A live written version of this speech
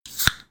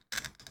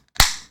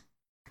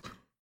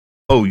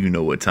Oh, you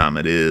know what time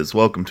it is.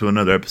 Welcome to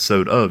another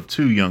episode of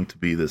Too Young to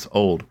Be This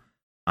Old.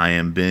 I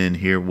am Ben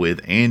here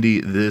with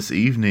Andy this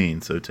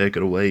evening, so take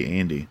it away,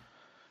 Andy.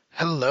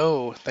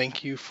 Hello,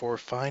 thank you for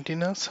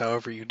finding us,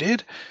 however you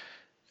did.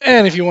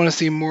 And if you want to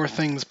see more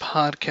things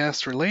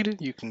podcast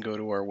related, you can go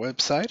to our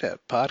website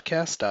at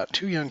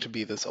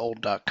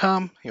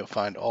podcast.tooyoungtobethisold.com. You'll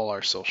find all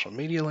our social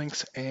media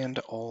links and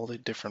all the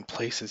different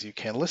places you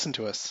can listen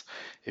to us.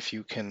 If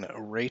you can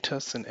rate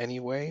us in any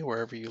way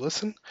wherever you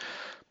listen,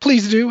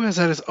 please do, as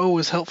that is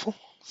always helpful.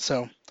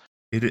 So,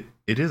 It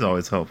is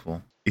always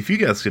helpful. If you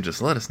guys could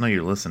just let us know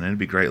you're listening, it'd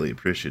be greatly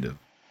appreciative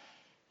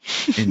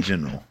in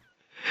general.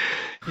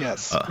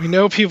 yes, Uh, we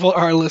know people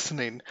are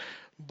listening,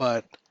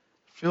 but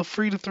feel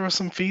free to throw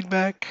some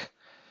feedback.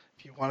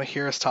 If you want to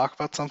hear us talk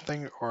about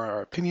something or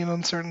our opinion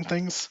on certain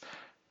things,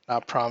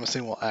 not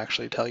promising we'll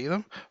actually tell you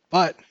them,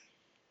 but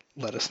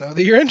let us know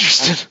that you're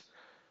interested.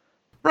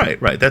 right.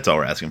 That's all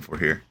we're asking for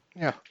here.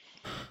 Yeah.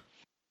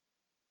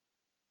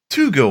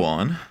 To go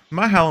on,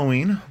 my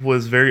Halloween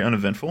was very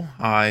uneventful.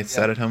 I Yep.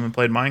 sat at home and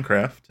played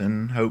Minecraft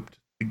and hoped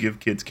to give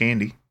kids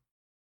candy.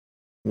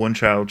 One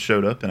child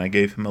showed up and I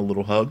gave him a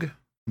little hug,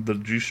 the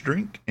juice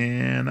drink,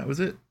 and that was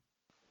it.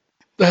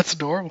 That's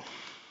adorable.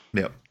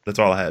 Yep, that's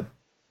all I had.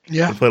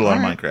 Yeah. I played a lot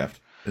of Alright. Minecraft.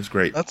 It was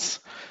great. That's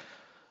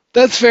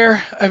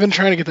fair. I've been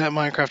trying to get that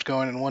Minecraft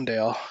going, and one day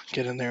I'll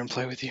get in there and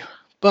play with you. You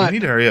But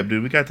need to hurry up,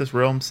 dude. We got this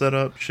realm set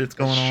up. Shit's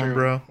going that's on, true.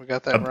 bro. We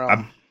got I, that I,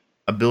 realm.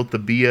 I built the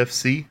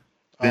BFC,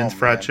 Oh Ben's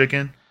Fried man.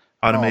 Chicken,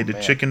 Oh automated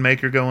man. chicken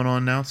maker going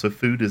on now, so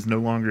food is no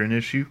longer an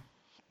issue.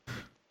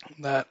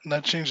 That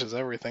changes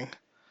everything.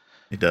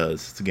 It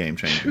does. It's a game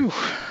changer. Phew.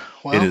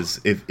 Well. It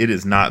is. If it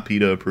is not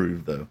PETA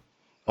approved, though.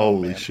 Oh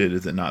Holy man. shit,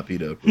 is it not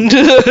PETA approved?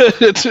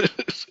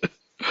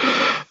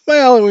 My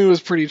Halloween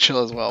was pretty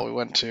chill as well. We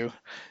went to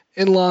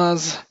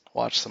in-laws,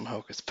 watched some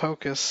Hocus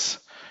Pocus,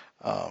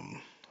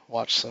 um,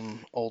 watched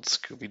some old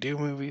Scooby-Doo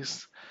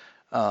movies,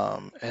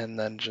 and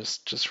then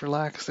just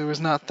relaxed. There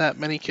was not that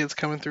many kids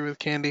coming through with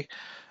candy,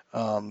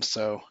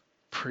 so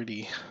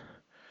pretty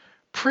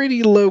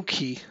low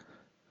key.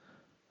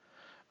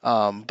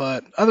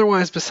 But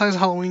otherwise, besides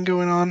Halloween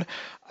going on,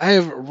 I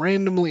have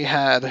randomly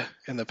had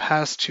in the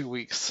past 2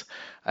 weeks,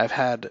 I've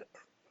had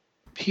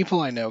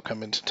people I know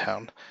come into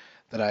town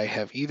that I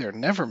have either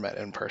never met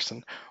in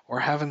person or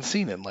haven't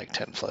seen in like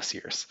 10 plus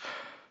years.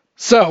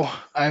 So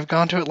I've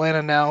gone to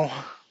Atlanta now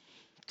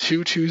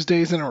 2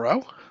 Tuesdays in a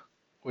row,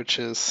 which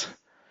is,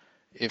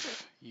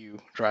 if you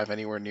drive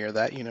anywhere near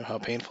that, you know how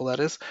painful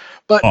that is.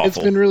 But it's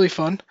Awful. been really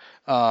fun.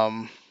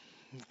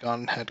 We've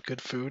gone and had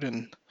good food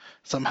and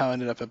somehow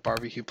ended up at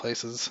barbecue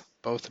places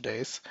both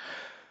days.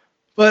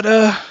 But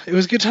it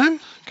was a good time.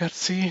 Got to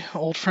see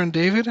old friend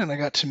David, and I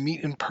got to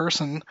meet in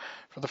person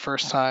for the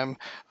first time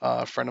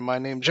a friend of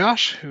mine named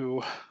Josh,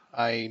 who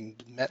I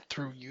met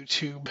through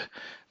YouTube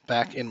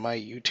back in my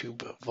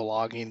YouTube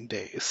vlogging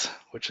days,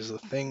 which is a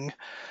thing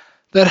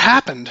that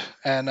happened.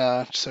 And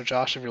so,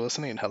 Josh, if you're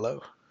listening,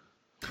 hello.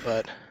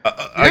 But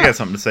I yeah, got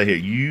something to say here.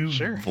 You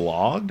sure.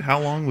 vlogged?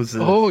 How long was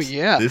this? Oh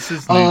yeah, This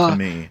is new to uh,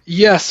 me.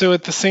 yeah. So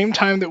at the same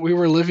time that we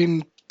were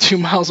living 2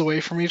 miles away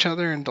from each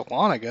other in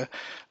Dahlonega,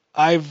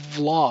 I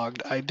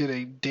vlogged. I did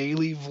a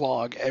daily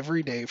vlog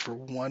every day for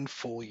 1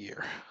 full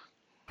year.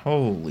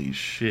 Holy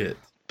shit.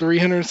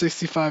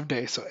 365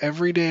 days. So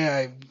every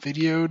day I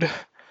videoed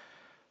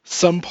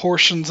some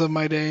portions of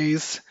my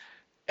days,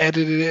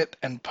 edited it,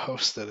 and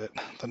posted it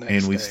the next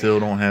And we day. still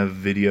don't have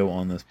video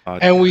on this podcast.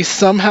 And we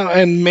somehow,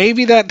 and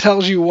maybe that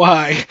tells you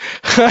why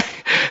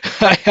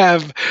I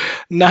have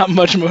not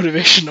much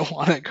motivation to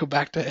want to go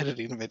back to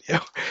editing video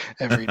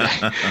every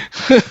day.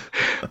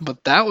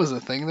 But that was a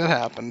thing that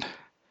happened.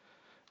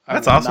 I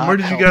That's will awesome. Where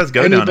not did you help guys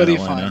go down in anybody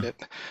find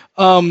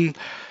Atlanta? it.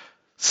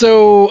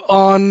 So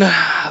on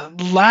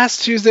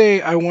last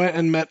Tuesday, I went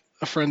and met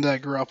a friend that I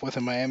grew up with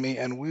in Miami,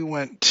 and we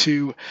went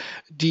to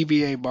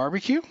DBA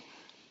Barbecue,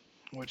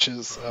 which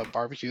is a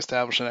barbecue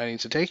establishment I need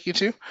to take you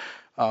to.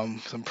 So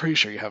I'm pretty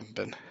sure you haven't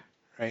been,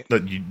 right?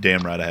 Look, you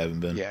damn right I haven't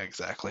been. Yeah,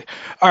 exactly.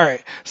 All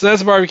right, so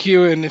that's a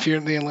barbecue, and if you're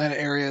in the Atlanta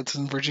area, it's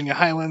in Virginia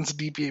Highlands.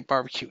 DBA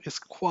Barbecue is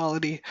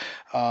quality,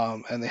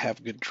 and they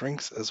have good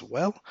drinks as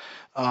well.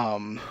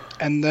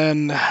 And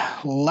then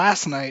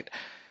last night,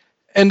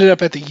 ended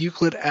up at the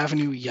Euclid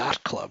Avenue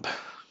Yacht Club.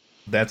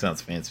 That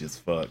sounds fancy as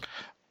fuck.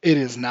 It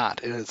is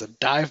not. It is a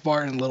dive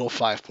bar in Little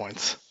Five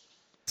Points.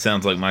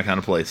 Sounds like my kind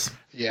of place.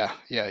 Yeah,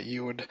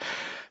 you would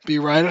be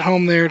right at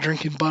home there.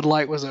 Drinking Bud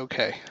Light was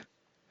okay.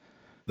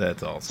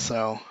 That's awesome.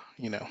 So,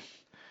 you know.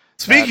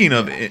 Speaking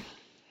of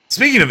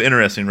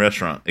interesting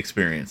restaurant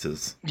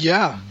experiences,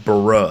 Yeah.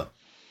 bruh,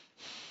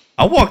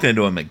 I walked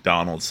into a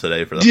McDonald's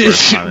today for the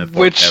first time in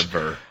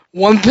forever.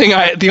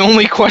 The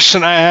only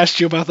question I asked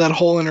you about that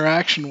whole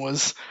interaction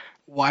was,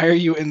 why are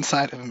you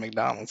inside of a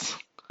McDonald's?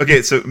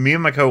 Okay, so me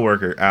and my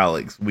coworker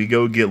Alex, we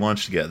go get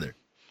lunch together,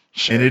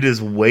 Sure. and it is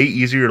way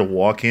easier to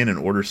walk in and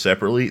order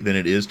separately than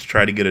it is to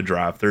try to get a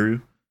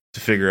drive-through to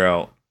figure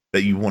out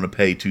that you want to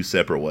pay two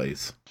separate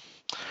ways.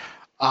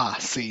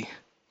 See.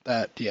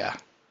 That, yeah.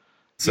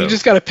 So you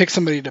just got to pick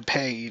somebody to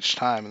pay each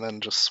time and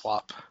then just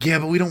swap. yeah,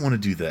 but we don't want to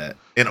do that.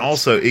 And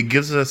also, it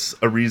gives us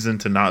a reason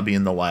to not be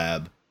in the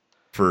lab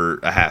for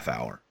a half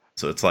hour.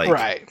 So it's like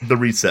Right. the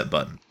reset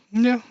button.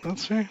 Yeah,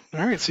 that's fair.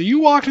 All right, so you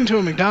walked into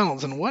a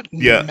McDonald's, and what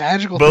Yeah,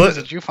 magical but things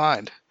did you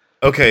find?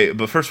 Okay,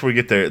 but first before we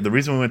get there, the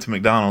reason we went to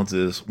McDonald's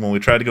is when we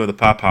tried to go to the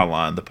Popeye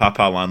line, the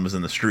Popeye line was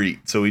in the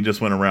street. So we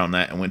just went around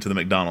that and went to the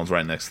McDonald's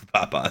right next to the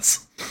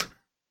Popeyes.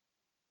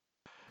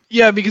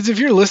 Yeah, because if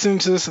you're listening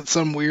to this at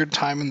some weird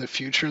time in the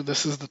future,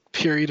 this is the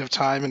period of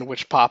time in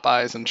which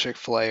Popeyes and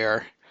Chick-fil-A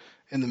are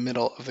in the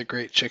middle of the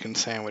Great Chicken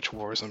Sandwich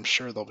Wars. I'm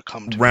sure they'll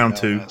come to Round be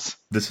two. known as.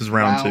 This is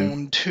round two.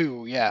 Round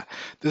two, yeah.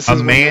 This A is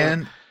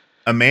when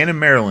man in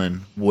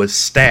Maryland was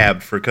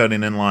stabbed for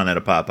cutting in line at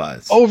a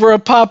Popeyes. over a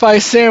Popeye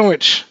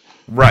sandwich.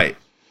 Right.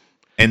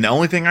 And the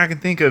only thing I can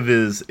think of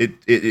is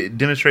it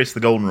demonstrates the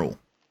golden rule.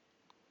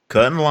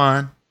 Cut in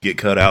line, get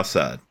cut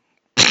outside.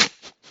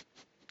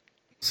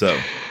 So,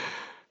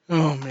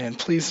 Oh man,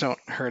 please don't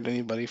hurt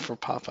anybody for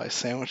Popeye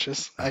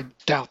sandwiches. I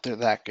doubt they're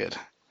that good.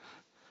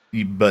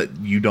 but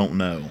you don't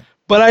know.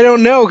 But I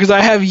don't know because I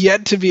have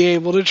yet to be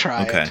able to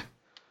try Okay. it.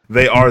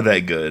 They are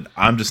that good.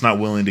 I'm just not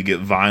willing to get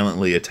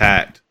violently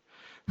attacked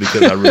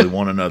because I really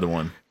want another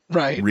one.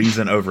 Right.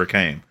 Reason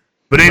overcame.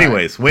 But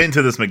anyways, went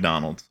into this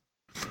McDonald's.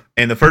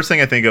 And the first thing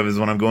I think of is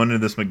when I'm going into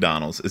this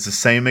McDonald's, it's the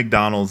same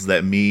McDonald's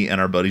that me and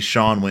our buddy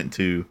Sean went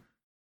to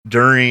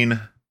during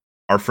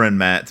our friend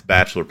Matt's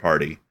bachelor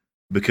party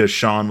because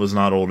Sean was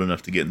not old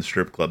enough to get in the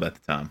strip club at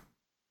the time.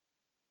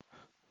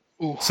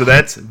 Ooh. So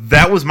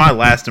that was my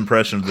last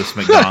impression of this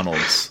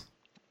McDonald's.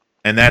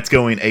 And that's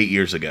going 8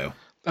 years ago.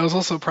 That was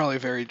also probably a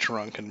very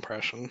drunk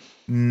impression.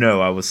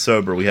 No, I was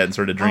sober. We hadn't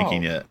started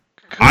drinking yet.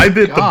 Good I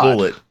bit God. the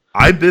bullet.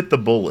 I bit the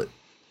bullet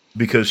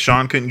because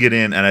Sean couldn't get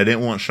in, and I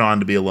didn't want Sean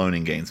to be alone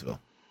in Gainesville.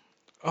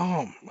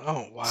 Oh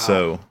wow.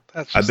 So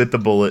That's I just, bit the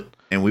bullet,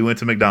 and we went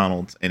to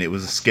McDonald's, and it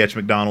was a sketch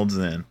McDonald's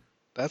then.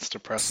 that's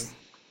depressing.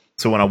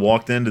 So when I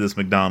walked into this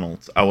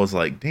McDonald's, I was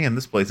like, damn,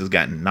 this place has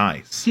gotten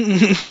nice.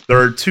 There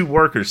are two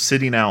workers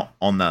sitting out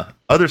on the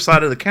other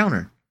side of the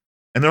counter.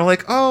 And they're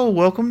like, oh,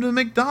 welcome to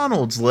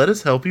McDonald's. Let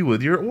us help you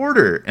with your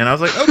order. And I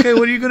was like, okay,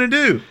 what are you going to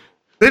do?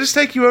 They just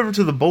take you over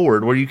to the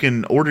board where you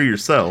can order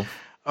yourself.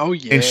 Oh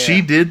yeah. And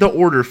she did the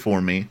order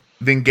for me,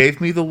 then gave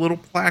me the little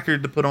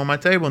placard to put on my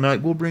table. And they're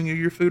like, we'll bring you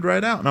your food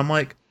right out. And I'm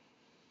like,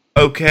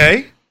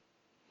 okay.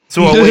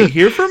 So I'll wait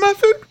here for my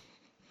food?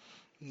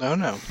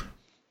 No.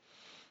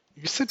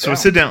 You sit down. So I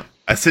sit down.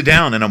 I sit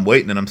down and I'm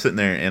waiting and I'm sitting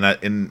there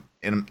and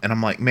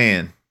I'm like,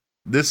 man,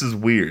 this is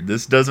weird.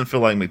 This doesn't feel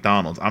like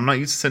McDonald's. I'm not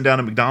used to sitting down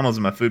at McDonald's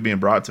and my food being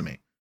brought to me.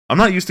 I'm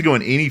not used to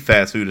going to any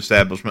fast food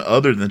establishment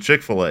other than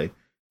Chick-fil-A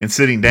and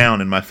sitting down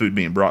and my food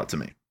being brought to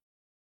me.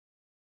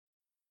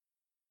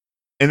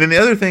 And then the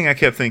other thing I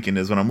kept thinking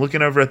is when I'm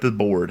looking over at the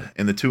board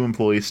and the two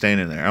employees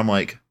standing there, I'm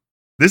like,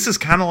 this is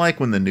kind of like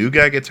when the new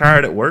guy gets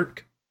hired at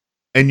work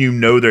and you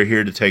know they're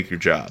here to take your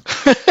job.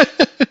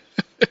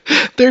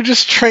 They're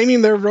just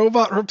training their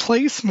robot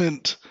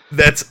replacement.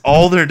 That's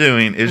all they're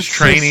doing is It's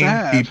so training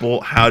sad. people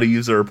how to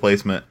use a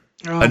replacement.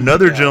 Oh my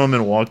Another God.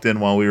 gentleman walked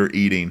in while we were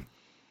eating,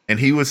 and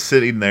he was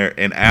sitting there,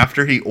 and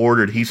after he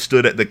ordered, he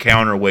stood at the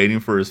counter waiting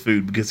for his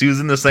food because he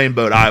was in the same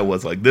boat I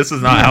was. Like, this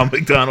is not how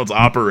McDonald's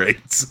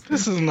operates.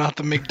 This is not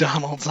the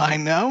McDonald's I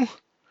know.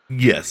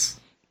 Yes.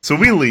 So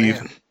we leave.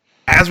 Man.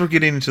 As we're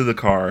getting into the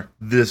car,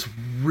 this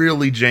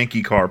really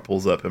janky car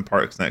pulls up and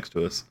parks next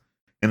to us.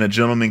 And a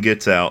gentleman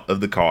gets out of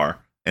the car,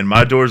 and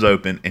my door's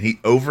open, and he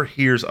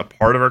overhears a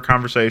part of our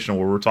conversation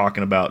where we're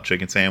talking about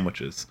chicken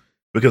sandwiches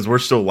because we're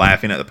still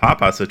laughing at the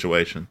Popeye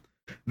situation.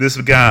 This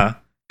guy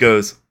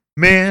goes,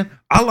 man,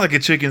 I like a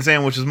chicken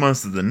sandwich as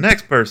much as the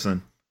next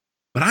person,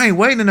 but I ain't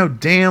waiting in no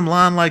damn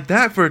line like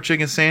that for a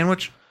chicken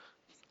sandwich.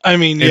 I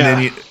mean, And yeah.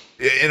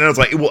 then and I was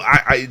like, well,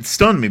 it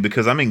stunned me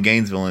because I'm in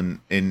Gainesville,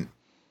 and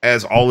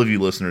as all of you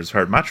listeners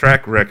heard, my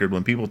track record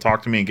when people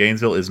talk to me in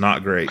Gainesville is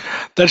not great.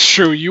 That's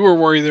true. You were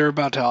worried they were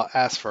about to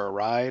ask for a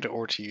ride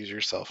or to use your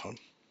cell phone.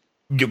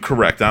 You're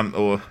correct. I'm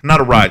not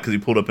a ride because he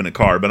pulled up in a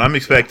car, but I'm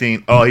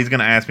expecting, he's going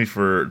to ask me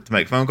to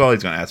make a phone call.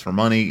 He's going to ask for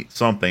money.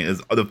 Something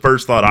is the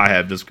first thought I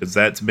have, just because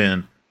that's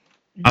been.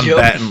 Yep.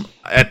 Batting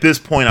at this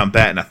point. I'm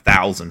batting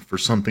 1,000 for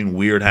something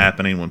weird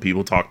happening when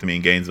people talk to me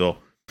in Gainesville.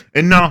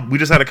 And no, we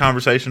just had a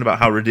conversation about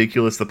how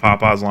ridiculous the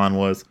Popeyes line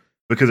was.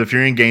 Because if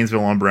you're in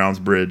Gainesville on Browns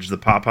Bridge, the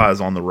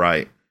Popeyes on the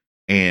right.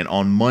 And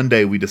on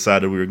Monday, we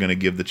decided we were going to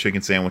give the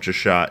chicken sandwich a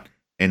shot.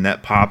 And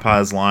that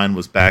Popeyes line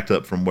was backed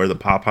up from where the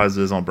Popeyes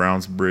is on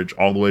Browns Bridge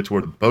all the way to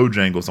where the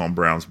Bojangles on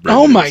Browns Bridge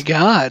Oh is, my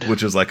God.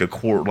 which is like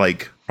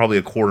probably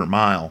a quarter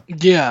mile.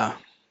 Yeah.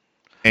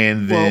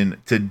 And then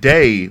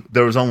today,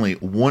 there was only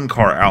one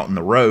car out in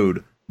the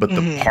road, but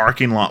the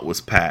parking lot was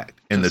packed.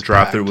 And the Just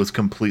drive-thru packed. was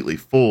completely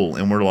full.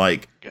 And we're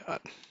like, God.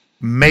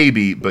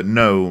 maybe, but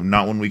no,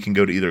 not when we can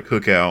go to either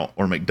Cookout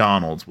or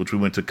McDonald's, which we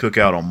went to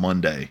Cookout on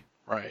Monday.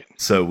 Right.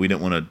 So we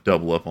didn't want to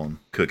double up on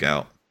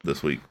Cookout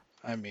this week.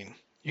 I mean,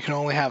 you can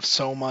only have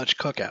so much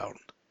cookout.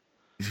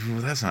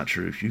 Well, that's not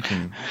true. You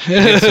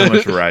get so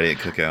much variety at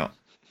Cookout.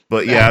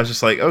 But yeah, I was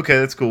just like, okay,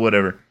 that's cool,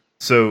 whatever.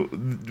 So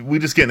we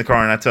just get in the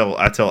car and I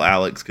tell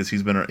Alex, because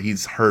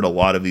he's heard a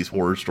lot of these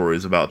horror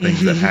stories about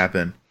things that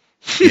happen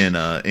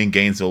in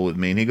Gainesville with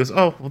me, and he goes,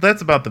 "Oh, well,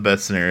 that's about the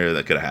best scenario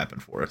that could have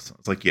happened for us." I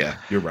was like, "Yeah,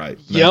 you're right.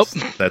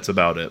 That's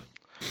about it."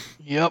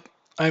 Yep.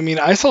 I mean,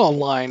 I saw a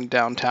line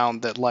downtown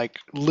that like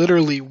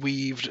literally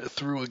weaved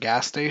through a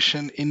gas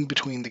station in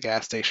between the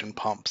gas station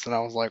pumps, and I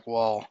was like,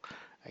 "Well,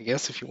 I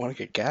guess if you want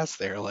to get gas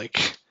there,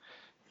 like,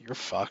 you're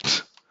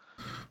fucked."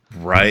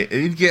 Right.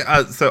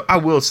 Yeah. So I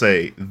will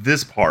say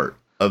this part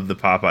of the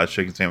Popeyes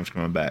chicken sandwich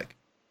coming back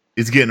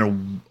is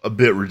getting a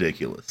bit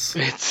ridiculous.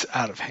 It's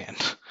out of hand.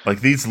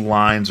 Like, these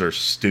lines are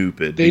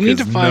stupid. They need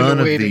to find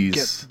a way to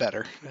get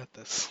better at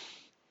this.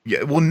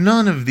 Yeah. Well,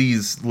 none of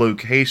these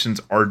locations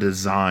are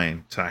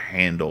designed to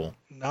handle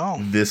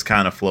this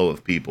kind of flow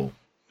of people.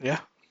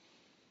 Yeah.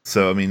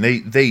 So I mean,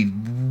 they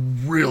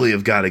really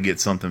have got to get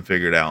something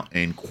figured out,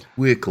 and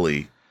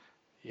quickly.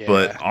 Yeah.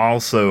 But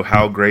also,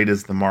 how great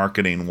is the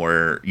marketing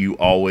where you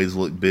always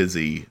look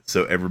busy,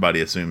 so everybody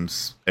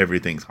assumes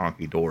everything's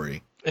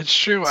honky-dory? It's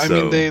true. I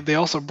mean, they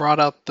also brought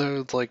out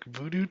those, like,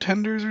 voodoo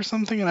tenders or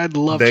something, and I'd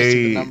love to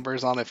see the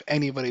numbers on if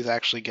anybody's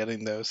actually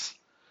getting those.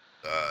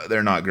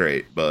 They're not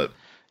great, but...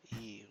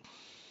 Ew.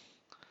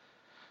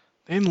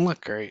 They didn't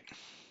look great.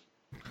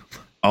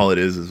 All it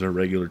is our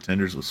regular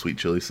tenders with sweet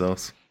chili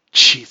sauce.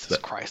 Jesus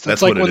Christ.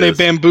 That's like when they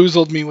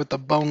bamboozled me with the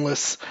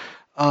boneless...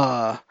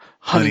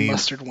 honey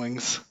mustard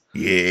wings.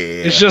 Yeah.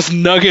 It's just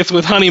nuggets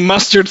with honey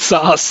mustard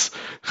sauce.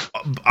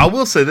 I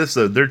will say this,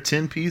 though. They're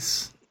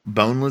 10-piece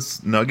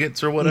boneless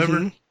nuggets or whatever.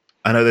 Mm-hmm.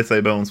 I know they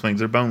say boneless wings.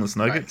 They're boneless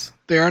nuggets.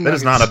 Right. They are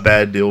nuggets. That is not a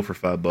bad deal for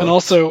 $5. And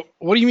also,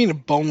 what do you mean a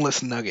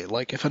boneless nugget?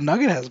 Like, if a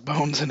nugget has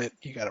bones in it,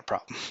 you got a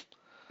problem.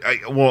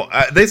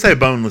 They say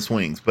boneless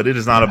wings, but it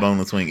is not a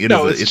boneless wing.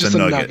 It's just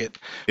a nugget.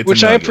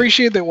 Which I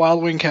appreciate that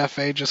Wild Wing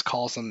Cafe just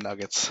calls them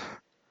nuggets.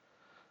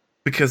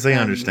 Because they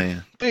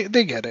understand.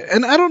 They get it.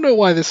 And I don't know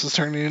why this is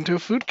turning into a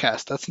food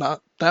cast.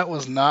 That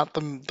was not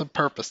the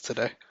purpose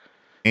today.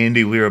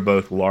 Andy, we are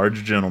both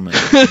large gentlemen.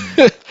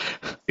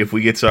 If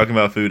we get talking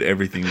about food,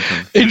 everything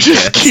becomes food. It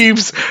just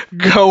keeps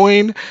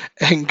going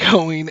and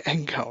going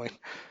and going.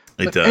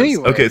 It does.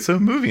 Anyway, okay, so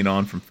moving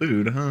on from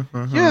food.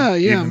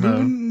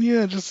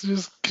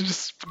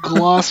 Just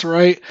gloss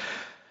right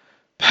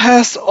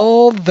past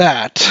all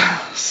that.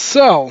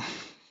 So...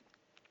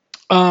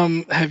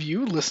 have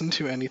you listened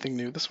to anything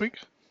new this week?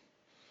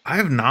 I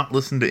have not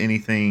listened to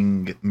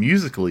anything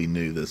musically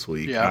new this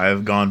week. Yeah. I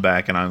have gone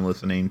back and I'm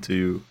listening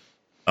to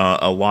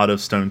a lot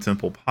of Stone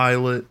Temple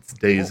Pilots,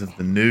 Days of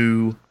the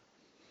New,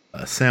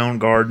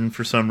 Soundgarden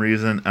for some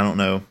reason. I don't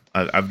know.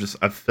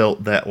 I've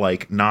felt that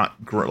like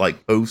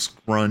like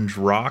post grunge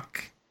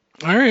rock.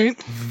 All right.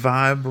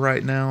 Vibe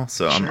right now.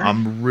 So sure.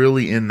 I'm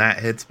really in that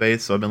headspace.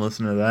 So I've been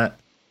listening to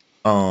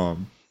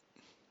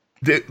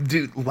that.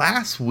 Dude,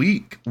 last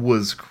week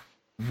was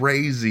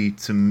crazy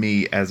to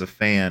me as a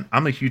fan.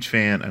 I'm a huge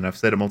fan, and I've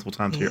said it multiple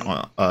times here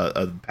on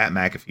the Pat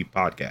McAfee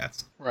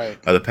podcast.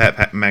 Right. The Pat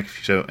McAfee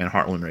Show and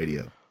Heartland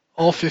Radio.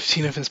 All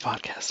 15 of his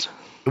podcasts.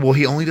 Well,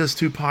 he only does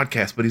 2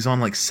 podcasts, but he's on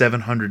like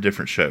 700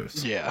 different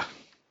shows. Yeah.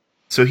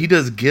 So he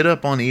does Get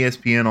Up on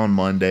ESPN on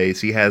Mondays.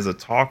 He has a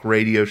talk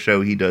radio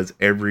show he does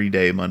every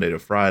day, Monday to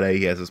Friday.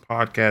 He has his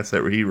podcast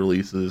that he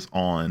releases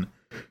on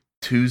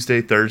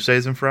Tuesday,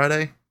 Thursdays, and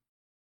Friday.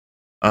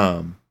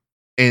 And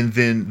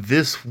then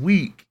this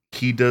week,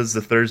 he does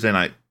the Thursday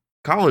night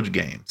college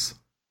games.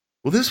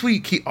 Well, this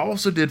week he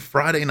also did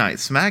Friday night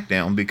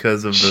SmackDown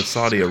because of the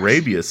Saudi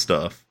Arabia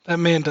stuff. That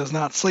man does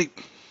not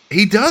sleep.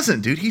 He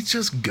doesn't, dude. He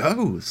just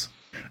goes.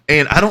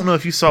 And I don't know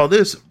if you saw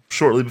this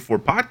shortly before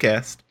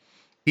podcast.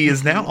 He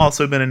has now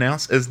also been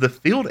announced as the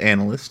field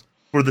analyst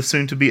for the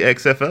soon-to-be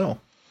XFL.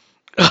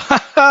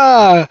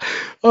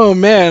 Oh,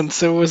 man.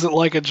 So was it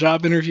like a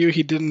job interview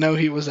he didn't know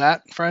he was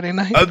at Friday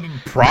night?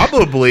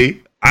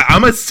 Probably.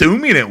 I'm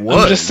assuming it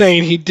was. I'm just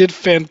saying he did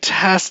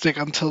fantastic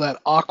until that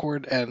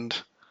awkward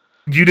end.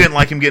 You didn't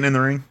like him getting in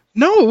the ring?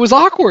 No, it was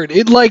awkward.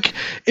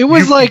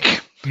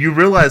 You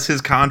realize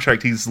his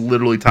contract, he's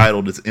literally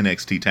titled as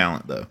NXT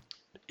talent, though.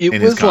 It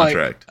was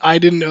like, I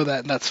didn't know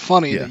that, and that's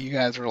funny that you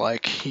guys were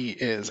like, he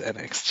is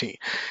NXT.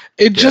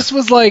 It just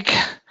was like...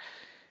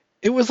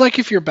 It was like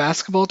if your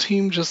basketball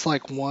team just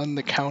like won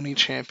the county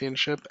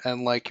championship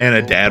and like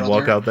a dad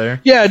walk out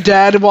there. Yeah,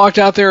 dad walked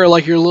out there, or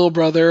like your little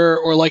brother,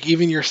 or like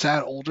even your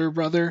sad older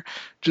brother,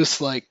 just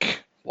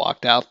like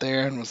walked out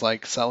there and was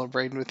like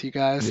celebrating with you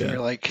guys, and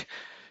you're like,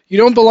 you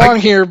don't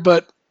belong here,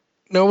 but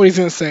nobody's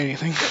gonna say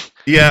anything.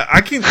 Yeah, I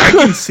can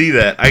see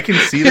that. I can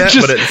see that,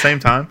 but at the same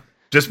time,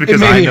 just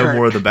because I know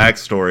more of the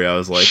backstory, I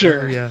was like,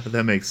 sure, yeah,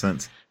 that makes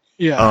sense.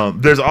 Yeah.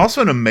 There's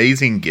also an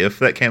amazing GIF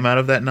that came out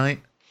of that night.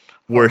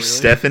 Where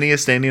Stephanie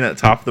is standing at the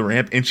top of the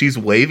ramp and she's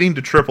waving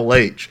to Triple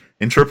H,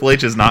 and Triple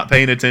H is not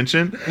paying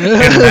attention,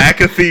 and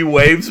McAfee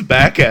waves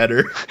back at her,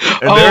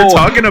 and they're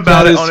talking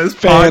about it on his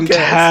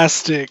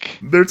fantastic.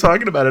 podcast. They're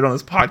talking about it on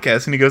his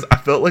podcast, and he goes, "I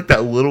felt like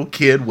that little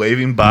kid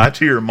waving bye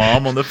to your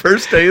mom on the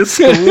first day of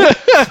school,"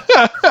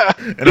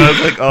 and I was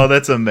like, "Oh,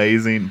 that's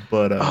amazing!"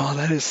 But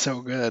that is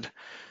so good.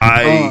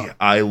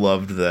 I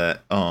loved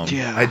that.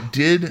 Yeah.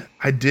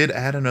 I did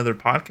add another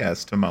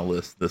podcast to my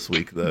list this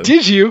week, though.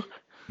 Did you?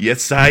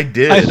 Yes, I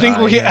did. I think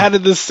we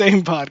added the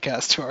same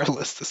podcast to our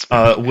list this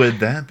week. Would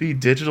that be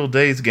Digital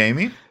Days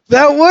Gaming?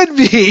 That would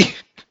be.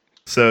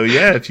 So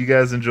yeah, if you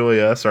guys enjoy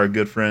us, our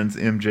good friends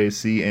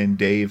MJC and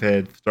Dave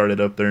had started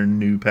up their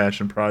new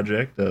passion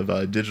project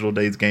of Digital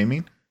Days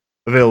Gaming,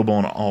 available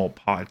on all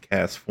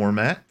podcast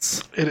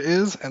formats. It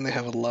is, and they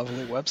have a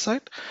lovely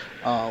website.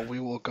 We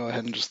will go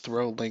ahead and just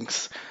throw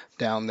links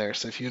down there.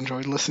 So if you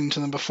enjoyed listening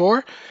to them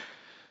before,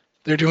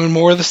 they're doing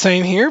more of the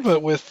same here,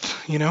 but with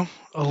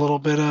a little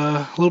bit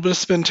of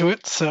spin to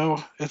it.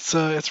 So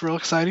it's real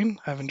exciting.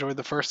 I've enjoyed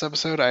the first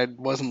episode. I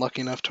wasn't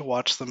lucky enough to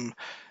watch them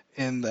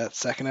in that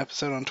second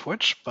episode on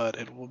Twitch, but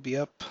it will be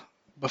up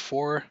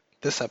before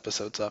this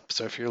episode's up.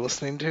 So if you're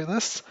listening to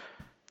this,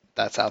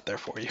 that's out there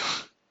for you.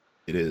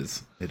 It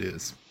is.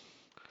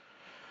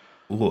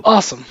 Ooh,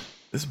 awesome.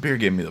 This beer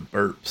gave me the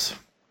burps.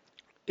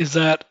 Is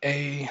that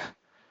a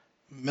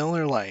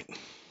Miller Lite?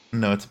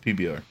 No, it's a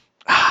PBR.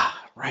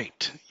 Ah,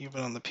 right. You've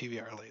been on the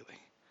PBR lately.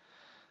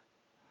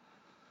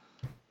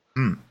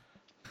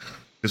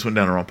 Just went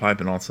down the wrong pipe,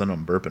 and all of a sudden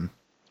I'm burping.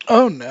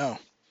 Oh no.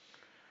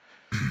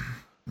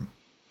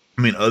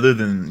 I mean, other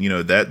than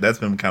that's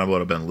been kind of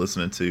what I've been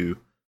listening to.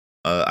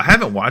 I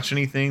haven't watched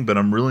anything, but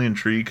I'm really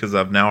intrigued because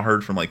I've now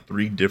heard from like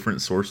 3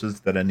 different sources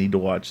that I need to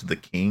watch The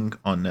King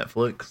on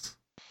Netflix.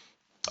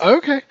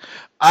 Okay.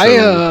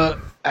 I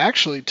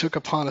actually took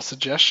upon a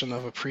suggestion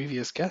of a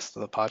previous guest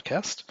of the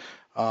podcast.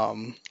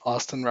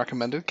 Austin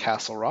recommended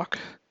Castle Rock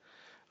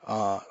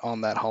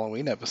on that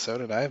Halloween episode,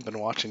 and I have been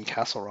watching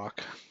Castle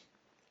Rock.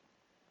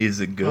 Is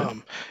it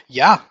good?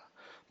 Yeah.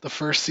 The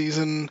first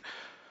season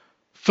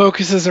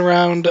focuses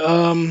around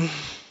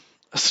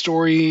a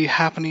story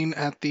happening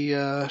at the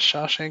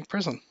Shawshank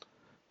prison.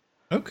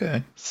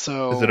 Okay.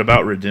 So is it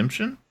about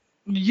redemption?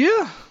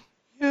 Yeah,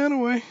 in a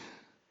way.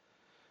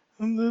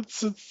 And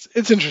it's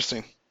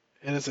interesting.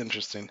 It is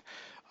interesting.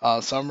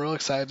 So I'm real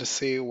excited to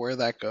see where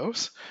that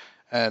goes.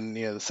 And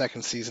the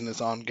second season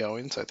is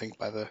ongoing, so I think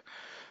by the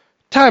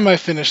time I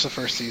finish the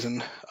first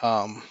season,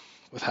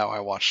 with how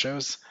I watch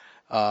shows,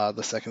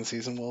 the second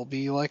season will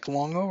be like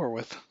long over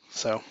with.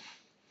 So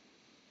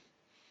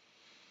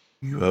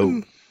you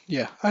hope.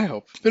 Yeah, I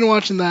hope. Been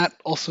watching that.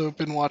 Also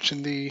been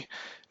watching the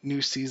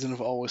new season of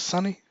Always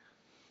Sunny,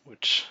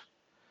 which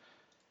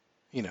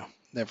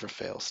never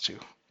fails to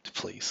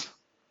please.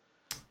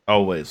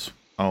 Always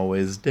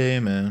day,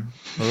 man.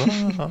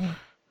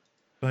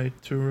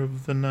 Fighter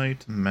of the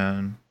night,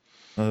 man.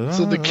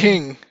 So The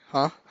King,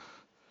 huh?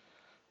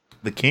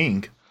 The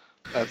King.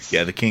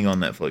 The King on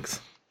Netflix.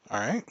 All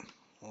right.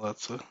 Well,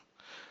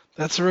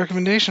 that's a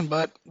recommendation.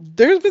 But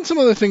there's been some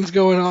other things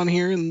going on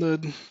here in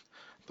the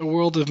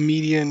world of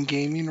media and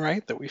gaming,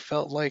 right? That we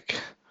felt like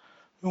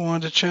we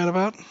wanted to chat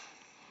about.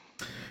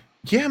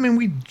 Yeah, I mean,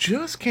 we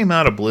just came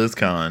out of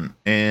BlizzCon,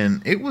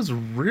 and it was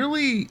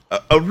really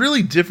a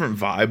really different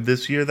vibe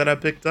this year that I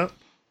picked up.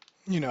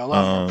 A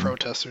lot more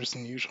protesters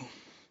than usual.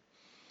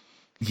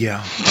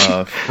 Yeah,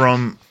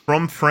 from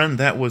friend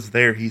that was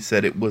there, he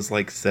said it was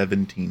like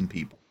 17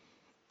 people.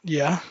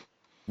 Yeah.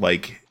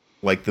 Like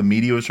the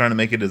media was trying to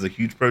make it as a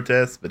huge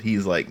protest, but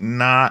he's like,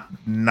 not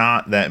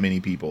that many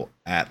people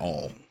at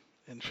all.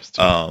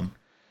 Interesting. Or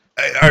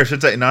I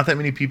should say, not that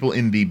many people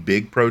in the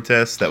big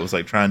protest that was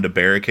like trying to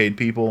barricade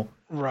people.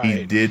 Right.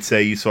 He did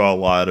say you saw a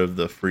lot of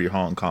the Free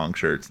Hong Kong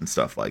shirts and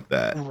stuff like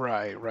that.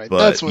 Right. But,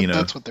 that's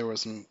what there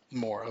was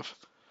more of.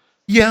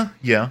 Yeah.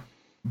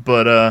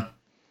 But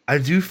I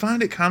do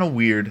find it kind of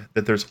weird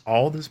that there's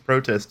all this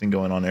protesting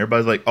going on.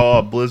 Everybody's like,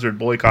 "Oh, Blizzard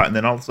boycott," and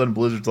then all of a sudden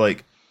Blizzard's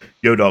like,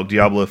 "Yo, dog,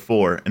 Diablo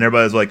 4," and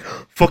everybody's like,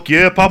 "Fuck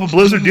yeah, Papa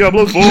Blizzard,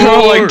 Diablo 4."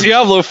 Like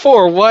Diablo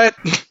 4, what?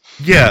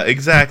 Yeah,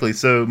 exactly.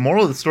 So,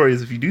 moral of the story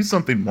is, if you do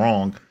something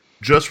wrong,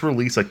 just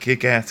release a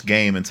kick-ass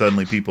game, and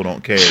suddenly people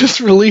don't care. Just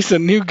release a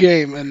new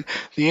game, and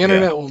the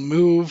internet will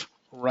move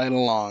right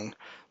along.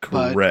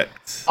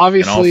 Correct. But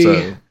obviously, and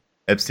also,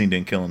 Epstein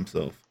didn't kill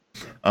himself.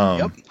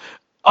 Yep.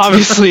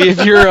 Obviously,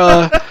 if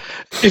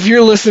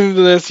you're listening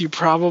to this, you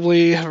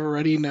probably have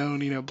already known.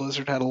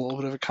 Blizzard had a little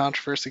bit of a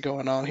controversy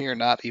going on here.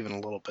 Not even a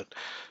little bit.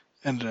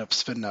 Ended up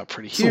spitting out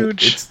pretty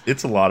huge.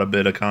 It's a lot of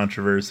bit of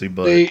controversy,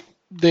 but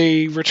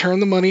they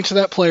returned the money to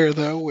that player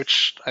though,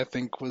 which I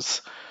think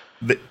was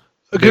a good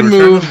move. They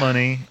returned the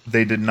money.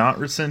 They did not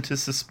rescind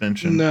his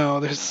suspension. No,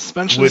 their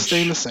suspension is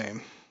staying the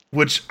same.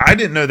 Which I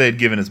didn't know they'd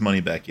given his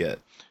money back yet.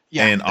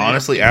 Yeah, and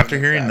honestly, after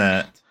hearing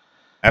that,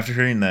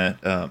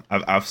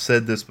 I've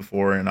said this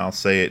before, and I'll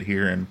say it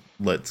here, and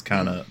let's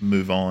kind of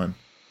move on.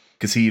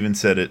 Because he even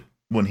said it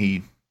when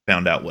he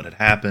found out what had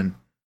happened.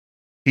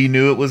 He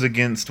knew it was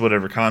against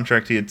whatever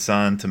contract he had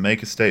signed to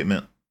make a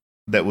statement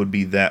that would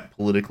be that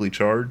politically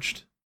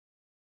charged.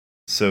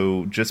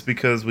 So just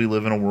because we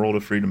live in a world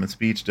of freedom of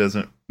speech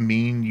doesn't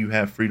mean you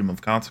have freedom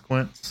of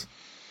consequence.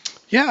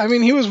 Yeah, I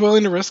mean, he was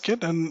willing to risk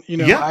it, and and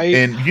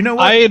you know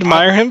what? I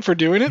admire him for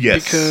doing it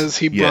Yes, because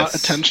he brought yes.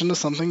 attention to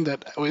something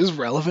that is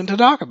relevant to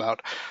talk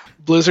about.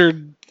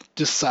 Blizzard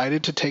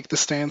decided to take the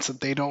stance that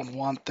they don't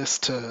want this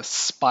to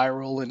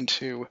spiral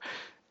into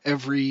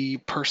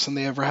every person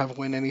they ever have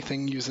win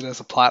anything use it as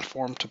a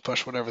platform to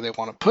push whatever they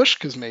want to push,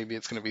 because maybe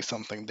it's going to be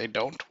something they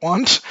don't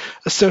want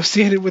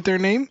associated with their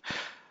name.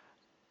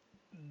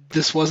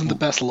 This wasn't the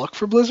best look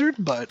for Blizzard,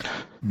 but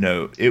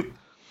No,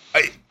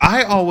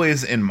 I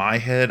always, in my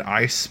head,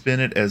 I spin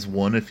it as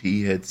one if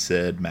he had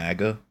said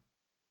MAGA.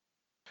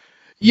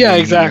 yeah,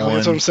 Maybe exactly. one.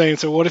 That's what I'm saying.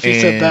 So what if he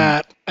said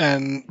that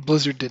and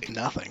Blizzard did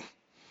nothing?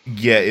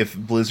 Yeah, if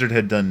Blizzard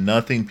had done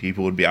nothing,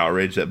 people would be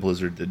outraged that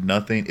Blizzard did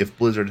nothing. If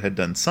Blizzard had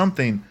done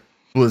something,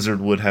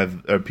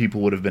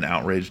 people would have been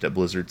outraged at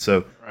Blizzard.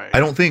 So Right.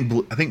 I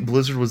think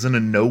Blizzard was in a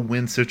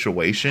no-win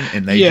situation,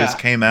 and they just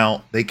came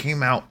out. They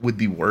came out with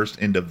the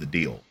worst end of the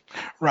deal.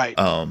 Right.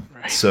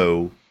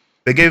 So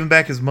they gave him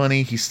back his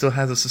money. He still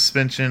has a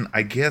suspension.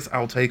 I guess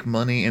I'll take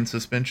money and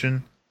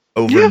suspension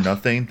over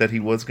nothing that he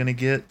was going to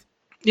get.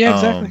 Yeah,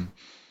 exactly.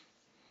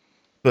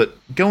 But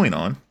going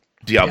on,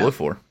 Diablo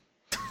 4.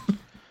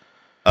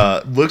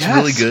 Looks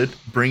really good.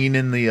 Bringing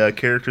in the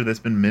character that's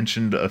been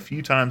mentioned a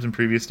few times in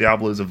previous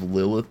Diablos of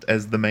Lilith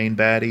as the main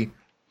baddie,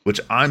 which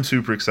I'm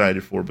super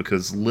excited for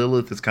because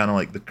Lilith is kind of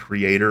like the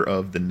creator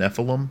of the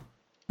Nephilim,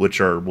 which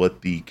are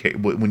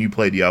when you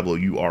play Diablo,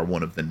 you are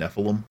one of the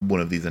Nephilim, one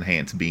of these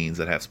enhanced beings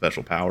that have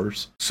special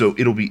powers. So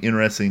it'll be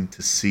interesting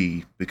to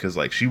see because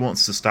like she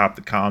wants to stop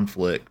the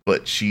conflict,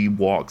 but she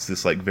walks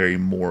this like very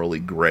morally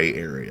gray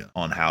area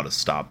on how to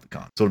stop the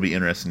conflict. So it'll be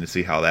interesting to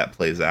see how that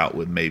plays out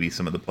with maybe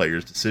some of the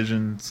players'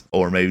 decisions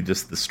or maybe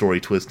just the story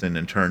twisting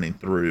and turning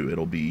through.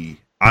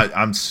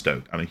 I'm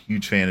stoked. I'm a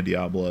huge fan of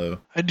Diablo.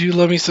 I do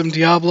love me some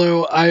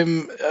Diablo.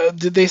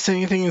 Did they say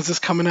anything? Is this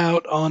coming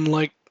out on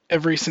like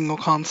every single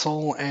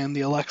console and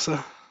the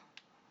Alexa?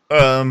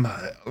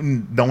 The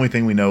only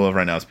thing we know of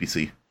right now is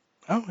PC.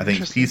 Oh, I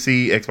think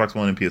PC, Xbox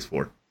One, and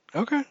PS4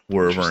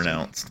 were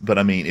announced. But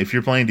I mean, if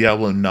you're playing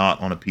Diablo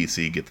not on a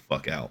PC, get the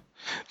fuck out.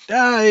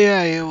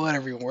 Yeah,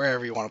 wherever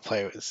you want to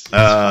play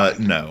it.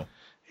 No.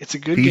 It's a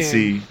good PC,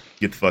 game.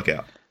 Get the fuck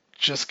out.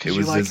 Just because it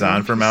was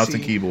designed for mouse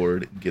and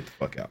keyboard. Get the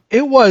fuck out.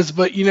 It was,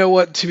 but you know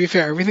what? To be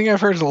fair, everything I've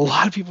heard is a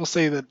lot of people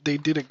say that they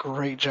did a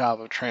great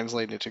job of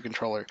translating it to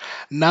controller.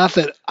 Not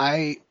that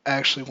I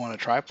actually want to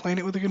try playing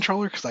it with a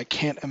controller because I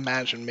can't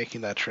imagine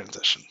making that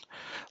transition.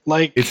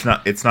 Like it's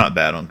not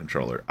bad on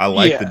controller. I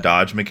like the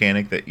dodge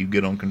mechanic that you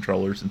get on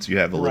controller since you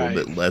have a little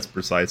bit less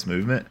precise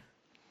movement.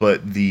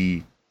 But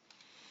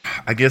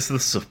I guess the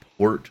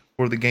support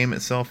for the game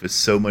itself is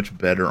so much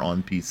better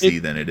on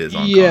PC than it is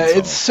on console. Yeah,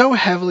 it's so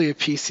heavily a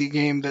PC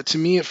game that to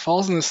me it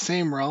falls in the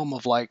same realm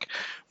of like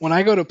when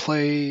I go to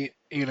play,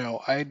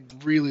 I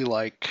really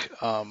like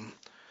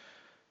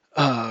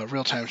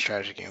real-time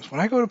strategy games. When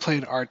I go to play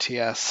an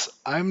RTS,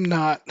 I'm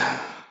not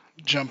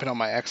jumping on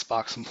my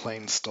Xbox and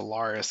playing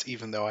Stellaris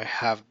even though I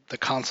have the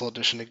console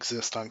edition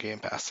exist on Game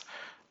Pass.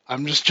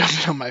 I'm just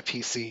jumping on my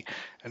PC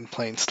and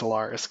playing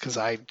Stellaris because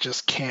I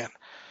just can't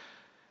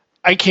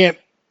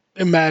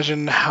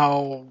imagine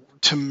how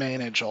to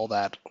manage all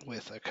that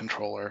with a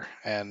controller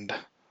and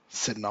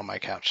sitting on my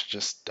couch.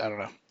 Just, I don't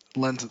know,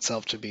 lends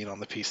itself to being on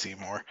the PC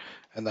more.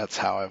 And that's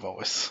how I've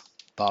always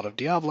thought of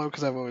Diablo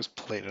because I've always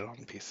played it on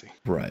the PC.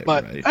 Right.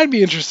 But I'd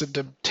be interested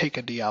to take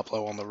a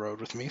Diablo on the road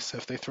with me. So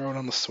if they throw it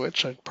on the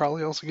Switch, I'd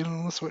probably also get it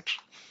on the Switch.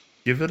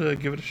 Give it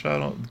a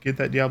shot. Get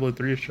that Diablo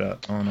 3 a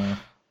shot on.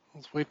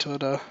 Let's wait till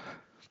it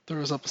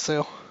throws up a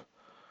sale.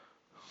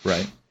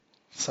 Right.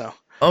 So.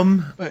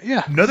 But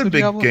yeah. Another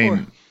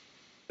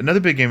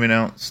big game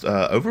announced.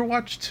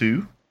 Overwatch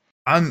 2.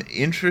 I'm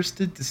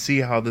interested to see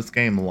how this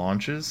game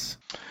launches.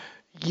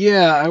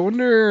 Yeah, I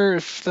wonder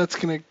if that's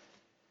gonna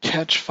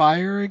catch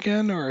fire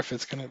again, or if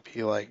it's gonna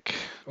be like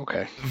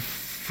okay.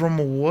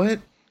 From what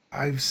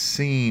I've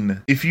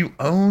seen, if you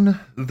own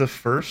the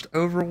first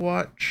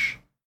Overwatch,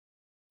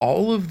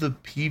 all of the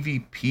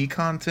PvP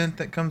content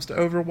that comes to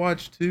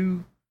Overwatch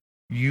 2,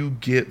 you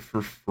get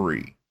for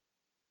free.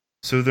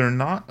 So they're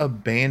not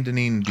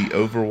abandoning the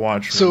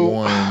Overwatch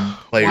 1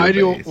 player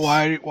base.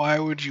 Why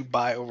would you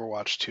buy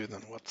Overwatch 2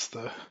 then?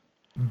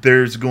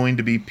 There's going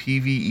to be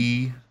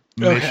PvE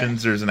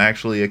missions. There's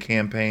actually a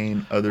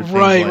campaign. Other things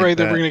right. that.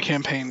 They're bringing a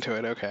campaign to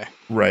it. Okay.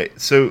 Right.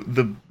 So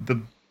the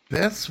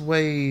best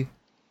way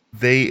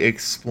they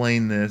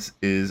explain this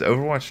is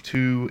Overwatch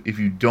 2. If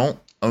you don't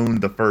own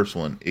the first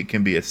one, it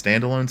can be a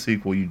standalone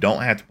sequel. You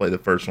don't have to play the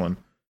first one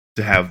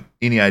to have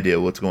any idea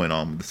what's going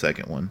on with the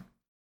second one.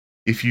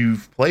 If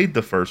you've played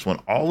the first one,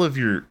 all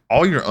your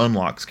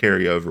unlocks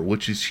carry over,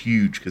 which is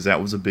huge because that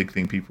was a big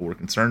thing people were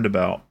concerned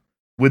about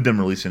with them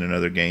releasing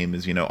another game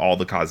is, all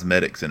the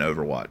cosmetics in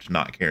Overwatch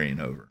not carrying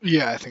over.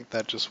 Yeah, I think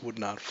that just would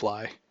not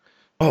fly.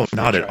 Oh,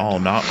 not at all.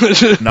 Not with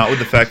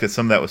the fact that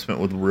some of that was spent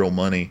with real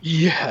money.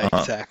 Yeah,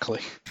 exactly.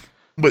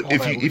 But all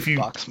if you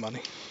box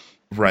money.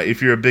 Right,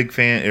 if you're a big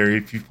fan or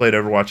if you've played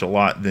Overwatch a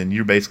lot, then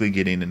you're basically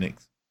getting an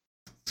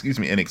excuse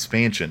me, an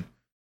expansion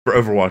for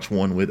Overwatch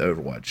 1 with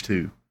Overwatch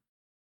 2.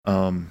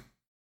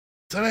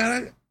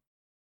 So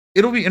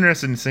it'll be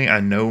interesting to see. I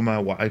know my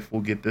wife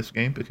will get this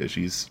game because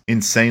she's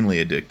insanely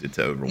addicted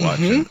to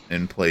Overwatch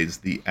and plays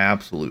the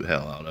absolute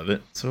hell out of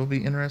it. So it'll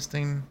be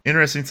interesting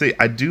to see.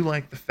 I do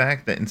like the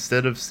fact that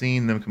instead of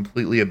seeing them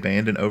completely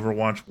abandon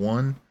Overwatch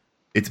 1,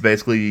 it's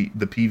basically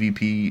the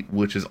PvP,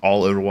 which is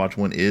all Overwatch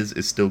 1 is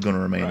still going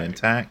to remain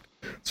intact.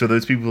 So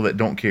those people that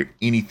don't care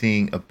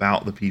anything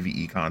about the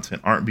PvE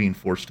content aren't being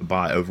forced to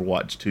buy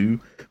Overwatch 2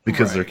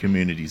 because their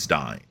community's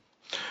dying.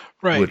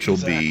 Right, which will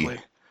exactly.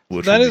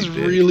 be that is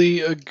big.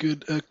 really a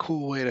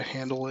cool way to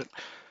handle it.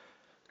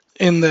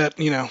 In that,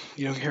 you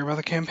don't care about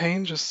the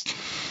campaign, just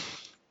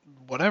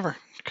whatever,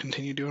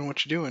 continue doing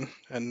what you're doing,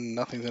 and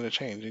nothing's going to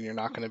change, and you're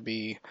not going to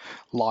be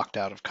locked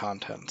out of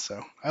content.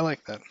 So I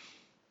like that.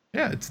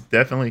 Yeah, it's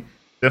definitely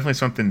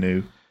something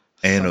new,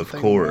 and something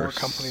of course, more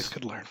companies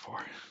could learn for.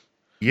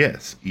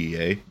 Yes,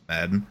 EA,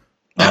 Madden.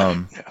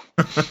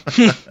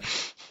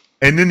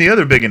 And then the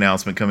other big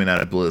announcement coming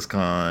out of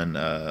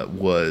BlizzCon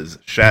was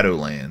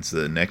Shadowlands,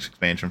 the next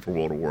expansion for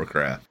World of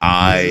Warcraft.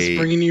 Is this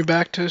bringing you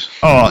back to?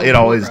 It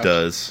always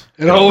does.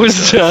 It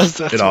always does.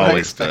 That's it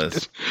always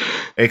does.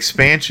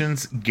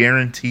 Expansions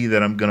guarantee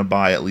that I'm going to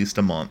buy at least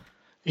a month.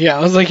 Yeah,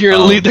 I was like,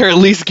 they're at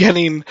least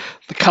getting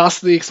the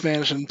cost of the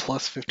expansion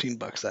plus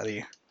 $15 out of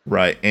you.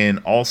 Right, and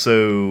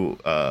also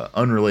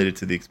unrelated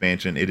to the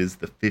expansion, it is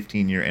the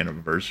 15-year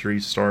anniversary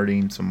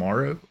starting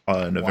tomorrow,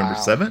 November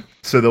 7th.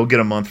 So they'll get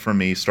a month from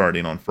me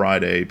starting on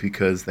Friday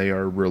because they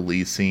are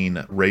releasing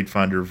Raid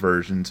Finder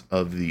versions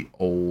of the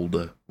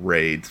old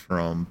raids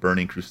from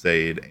Burning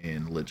Crusade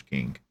and Lich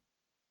King.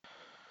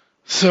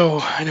 So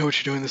I know what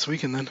you're doing this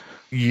weekend then.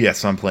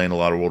 Yes, I'm playing a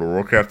lot of World of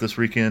Warcraft this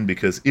weekend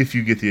because if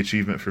you get the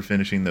achievement for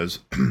finishing those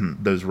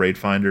those Raid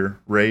Finder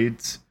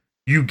raids,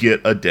 you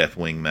get a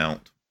Deathwing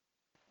mount.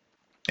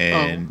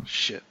 And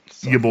shit.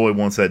 Your boy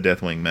wants that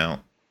Deathwing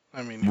mount.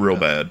 I mean, real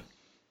bad.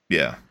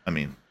 Yeah,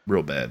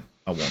 real bad.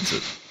 I want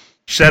it.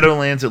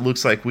 Shadowlands, it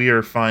looks like we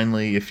are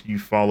finally, if you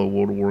follow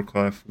World of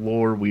Warcraft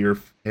lore, we are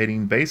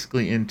heading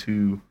basically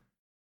into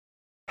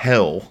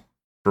hell,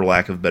 for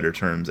lack of better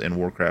terms, in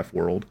Warcraft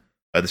world.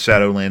 The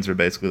Shadowlands are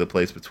basically the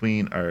place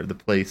the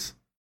place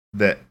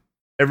that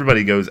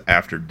everybody goes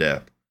after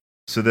death.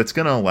 So that's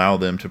going to allow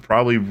them to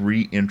probably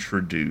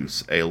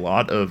reintroduce a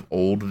lot of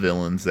old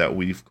villains that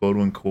we've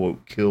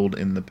quote-unquote killed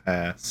in the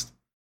past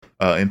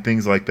and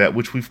things like that,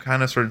 which we've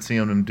kind of started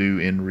seeing them do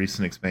in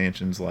recent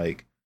expansions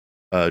like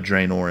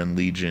Draenor and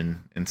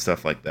Legion and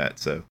stuff like that.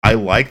 So I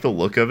like the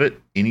look of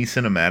it. Any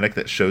cinematic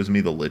that shows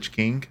me the Lich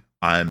King,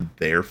 I'm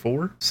there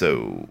for.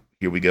 So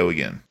here we go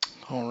again.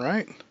 All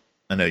right.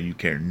 I know you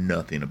care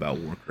nothing about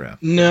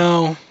Warcraft.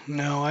 No.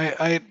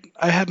 I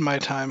had my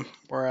time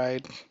where I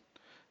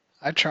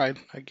tried.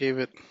 I gave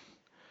it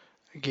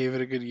a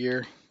good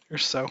year or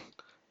so,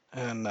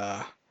 and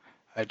I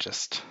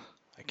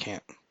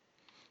can't.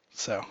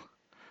 So,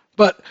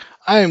 but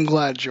I am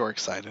glad you're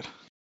excited.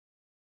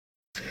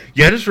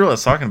 Yeah, I just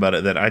realized talking about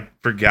it that I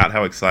forgot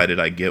how excited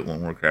I get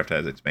when Warcraft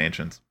has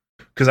expansions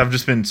because I've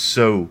just been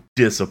so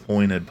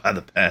disappointed by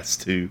the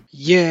past two.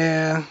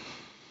 Yeah,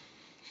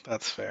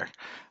 that's fair.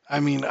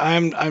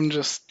 I'm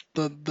just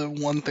the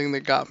one thing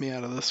that got me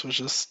out of this was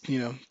just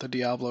the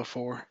Diablo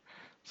 4.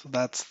 So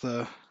that's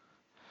the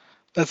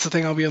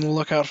thing I'll be on the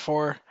lookout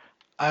for.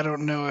 I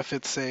don't know if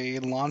it's a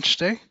launch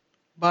day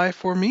buy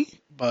for me,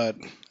 but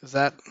is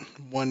that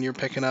one you're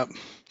picking up,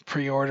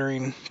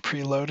 pre-ordering,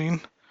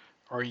 preloading,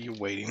 or are you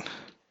waiting?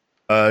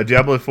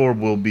 Diablo 4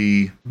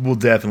 will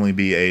definitely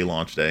be a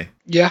launch day.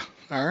 Yeah,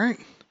 all right.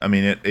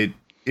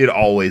 It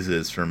always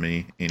is for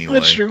me anyway.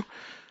 That's true.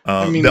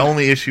 The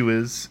only issue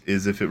is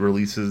if it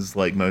releases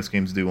like most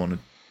games do on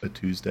a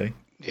Tuesday.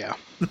 Yeah.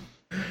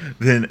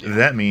 Then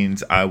that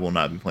means I will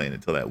not be playing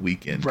it till that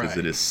weekend because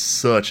it is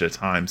such a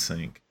time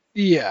sink.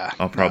 Yeah.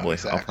 I'll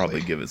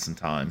probably give it some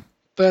time.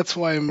 That's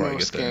why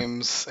most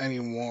games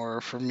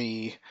anymore, for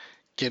me,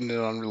 getting it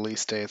on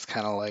release day, it's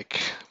kind of like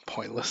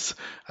pointless.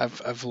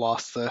 I've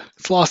lost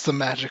the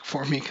magic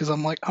for me because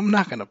I'm like, I'm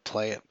not gonna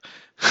play it,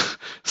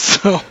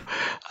 so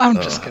I'm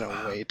just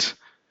gonna wait.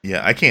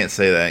 Yeah, I can't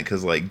say that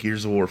because like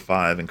Gears of War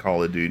 5 and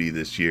Call of Duty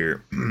this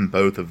year,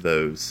 both of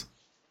those,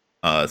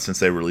 since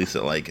they released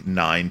at like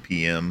 9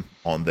 p.m.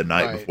 on the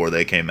night before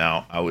they came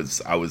out, I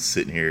was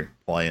sitting here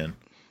playing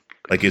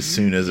like as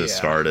soon as it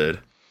started.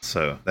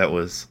 So that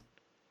was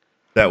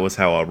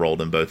how I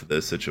rolled in both of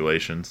those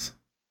situations.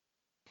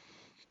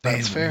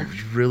 That's fair.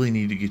 We really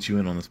need to get you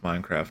in on this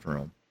Minecraft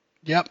realm.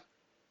 Yep.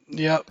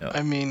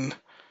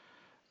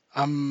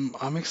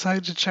 I'm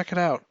excited to check it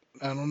out.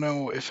 I don't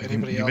know if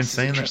anybody else is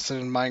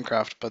interested in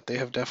Minecraft, but they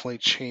have definitely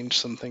changed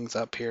some things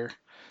up here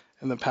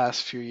in the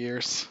past few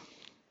years.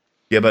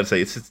 Yeah, but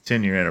say it's its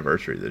 10-year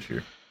anniversary this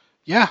year.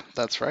 Yeah,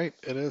 that's right.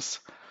 It is.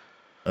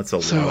 That's a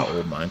lot of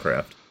old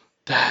Minecraft.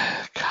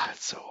 God,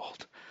 it's so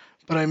old.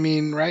 But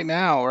right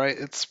now,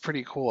 it's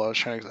pretty cool.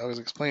 I was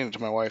explaining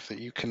to my wife that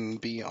you can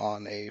be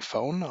on a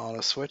phone, on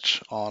a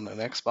Switch, on an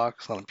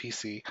Xbox, on a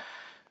PC,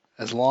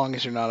 as long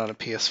as you're not on a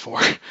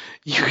PS4,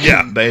 you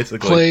Yeah, can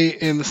basically. play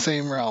in the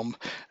same realm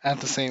at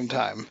the same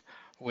time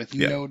with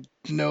Yeah.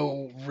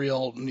 no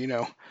real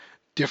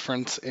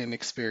difference in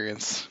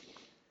experience.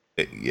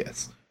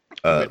 Yes.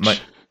 My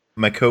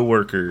Which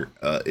coworker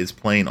is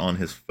playing on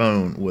his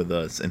phone with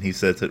us, and he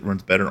says it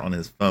runs better on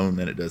his phone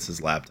than it does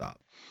his laptop,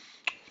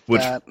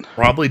 which that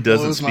probably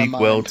doesn't blows my speak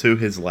well mind. to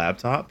his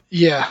laptop.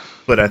 Yeah,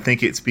 But I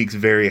think it speaks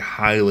very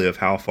highly of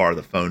how far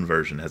the phone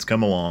version has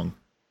come along.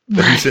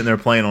 That he's right. sitting there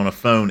playing on a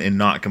phone and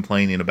not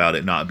complaining about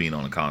it not being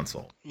on a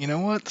console. You know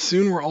what?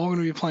 Soon we're all going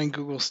to be playing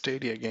Google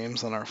Stadia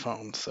games on our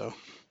phones, so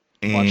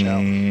watch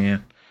out.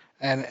 And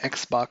And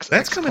Xbox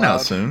that's X coming out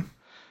Cloud. soon,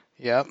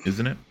 Yep.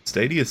 isn't it?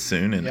 Stadia is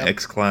soon, and Yep.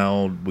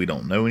 xCloud we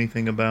don't know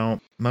anything about.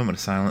 Moment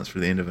of silence for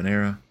the end of an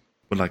era.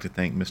 Would like to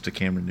thank Mr.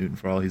 Cameron Newton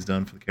for all he's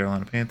done for the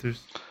Carolina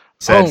Panthers.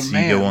 Sad Oh to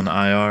see you go on man. the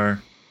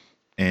IR.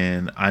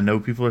 And I know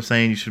people are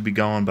saying you should be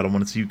gone, but I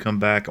want to see you come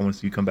back. I want to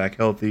see you come back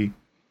healthy.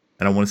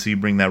 And I want to see you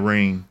bring that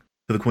ring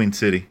to the Queen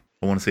City.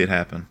 I want to see it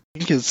happen. I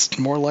think it's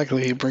more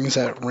likely he brings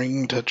that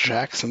ring to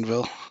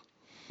Jacksonville.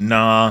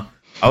 Nah,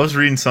 I was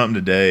reading something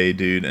today,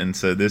 dude, and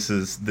so this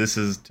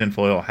is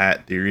tinfoil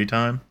hat theory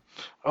time.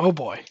 Oh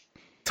boy.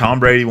 Tom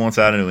Brady wants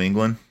out of New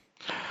England.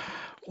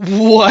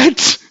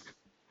 What?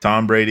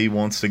 Tom Brady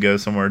wants to go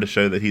somewhere to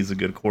show that he's a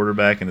good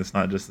quarterback and it's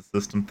not just a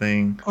system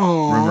thing.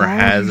 Rumor Oh,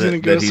 has he's gonna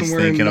it go that he's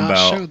somewhere and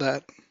not show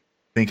that.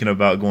 thinking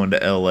about going to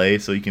LA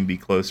so he can be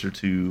closer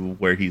to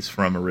where he's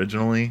from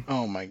originally.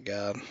 Oh my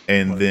god.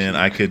 And What a then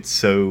I geek. could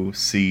so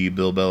see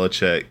Bill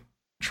Belichick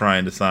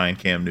trying to sign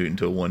Cam Newton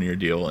to a 1-year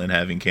deal and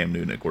having Cam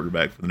Newton at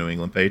quarterback for the New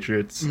England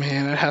Patriots.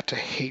 Man, I'd have to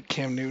hate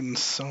Cam Newton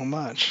so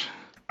much.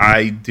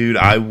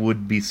 I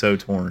would be so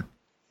torn.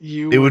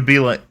 You It would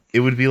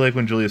would be like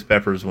when Julius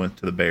Peppers went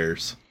to the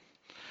Bears.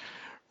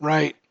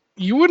 right.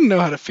 You wouldn't know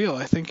how to feel.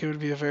 I think it would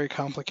be a very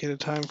complicated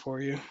time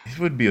for you. It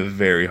would be a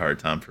very hard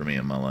time for me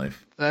in my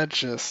life. That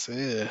just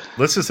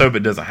Let's just hope it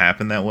doesn't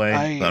happen that way.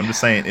 But I'm I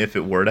just saying, if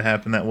it were to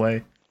happen that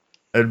way,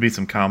 there'd be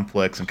some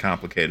complex and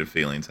complicated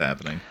feelings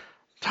happening.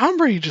 Tom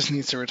Brady just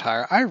needs to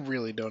retire. I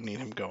really don't need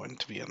him going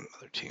to be on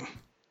another team.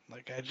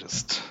 Like I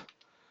just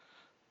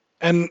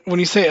And when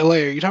you say LA,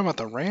 are you talking about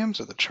the Rams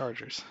or the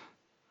Chargers?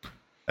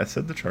 I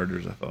said the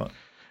Chargers, I thought.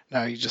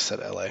 No, you just said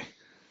LA.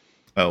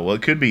 Oh, well,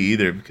 it could be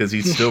either because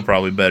he's still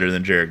probably better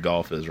than Jared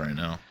Goff is right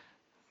now.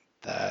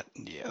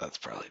 Yeah, that's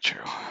probably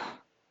true.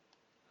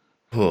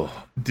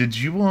 Oh, did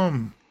you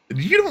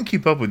don't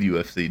keep up with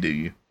UFC, do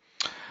you?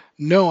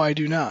 No, I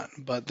do not.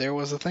 But there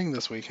was a thing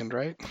this weekend,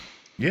 right?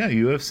 Yeah,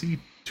 UFC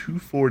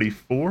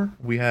 244.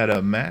 We had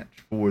a match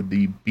for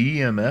the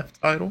BMF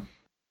title,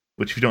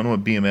 which if you don't know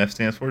what BMF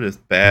stands for, it's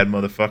bad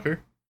motherfucker.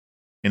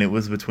 And it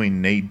was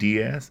between Nate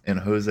Diaz and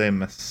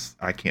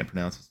I can't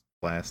pronounce his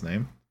last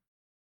name.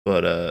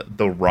 But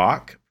The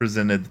Rock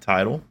presented the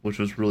title, which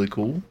was really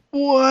cool.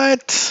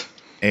 What?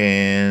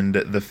 And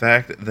the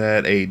fact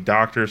that a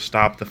doctor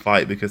stopped the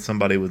fight because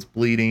somebody was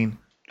bleeding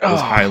was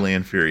Oh, highly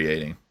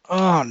infuriating.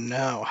 oh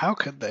no! How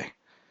could they?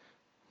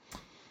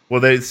 Well,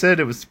 they said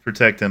it was to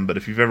protect him, but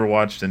if you've ever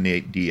watched a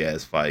Nate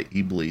Diaz fight,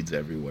 he bleeds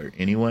everywhere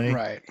anyway.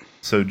 Right.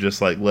 So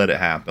just like let it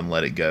happen,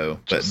 let it go.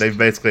 But Just they've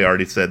basically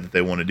already said that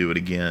they want to do it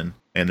again,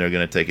 and they're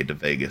going to take it to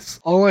Vegas.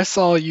 all I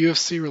saw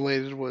UFC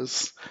related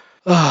was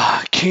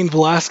Cain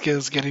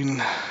Velasquez getting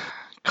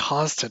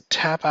caused to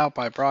tap out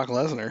by Brock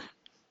Lesnar.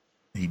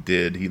 He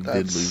did. He did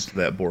lose That's to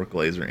that Bork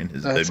Laser in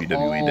his that's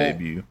WWE all.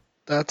 debut.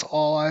 That's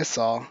all I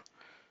saw.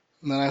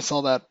 And then I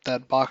saw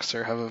that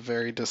boxer have a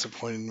very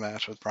disappointing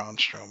match with Braun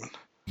Strowman.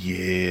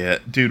 Yeah,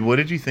 dude. What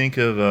did you think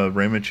of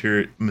Rey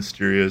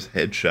Mysterio's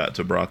headshot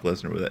to Brock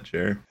Lesnar with that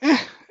chair? It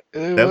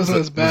That wasn't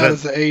as bad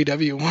as the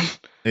AEW one.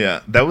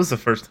 Yeah, that was the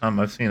first time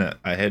I've seen a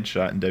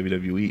headshot in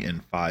WWE in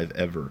 5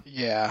 ever.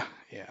 Yeah,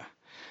 yeah.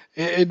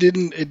 It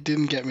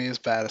didn't get me as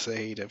bad as the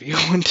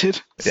AEW one did.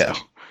 So Yeah.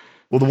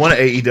 Well, the one at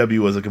AEW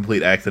was a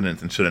complete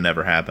accident and should have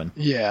never happened.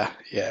 yeah,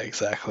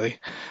 exactly.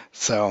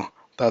 So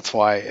that's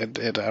why it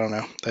I don't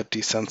know, that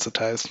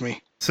desensitized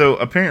me. So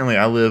apparently,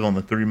 I live on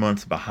the 3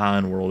 months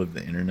behind world of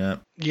the internet.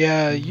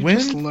 Yeah, you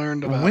just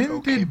learned about when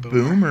OK did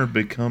Boomer. boomer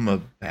become a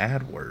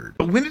bad word?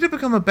 But when did it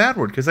become a bad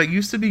word? Because that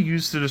used to be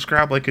used to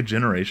describe like a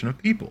generation of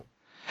people.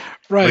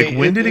 Right. Like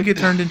when did it get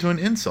turned into an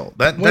insult?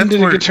 When That's did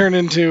where it get turned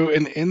into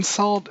an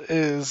insult?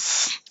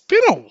 Is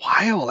been a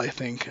while, I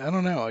think. I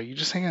don't know. You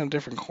just hang on a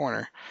different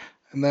corner.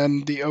 And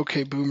then the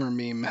OK Boomer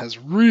meme has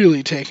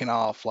really taken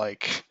off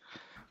like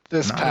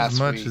this not past as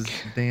much week. as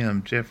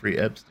damn Jeffrey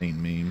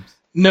Epstein memes.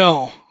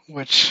 No,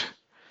 which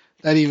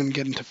that even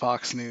getting to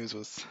Fox News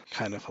was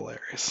kind of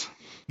hilarious.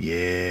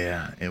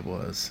 Yeah, it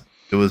was.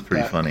 It was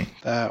pretty funny.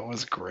 That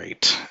was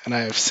great. And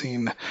I have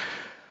seen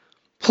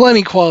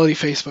plenty quality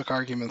Facebook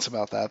arguments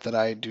about that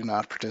I do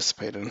not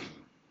participate in.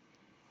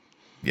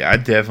 Yeah,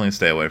 I'd definitely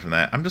stay away from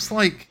that. I'm just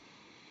like,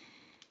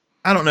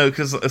 I don't know,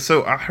 because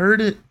so I heard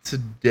it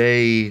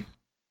today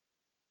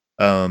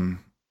on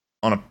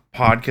a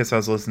podcast I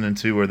was listening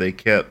to where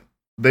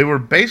they were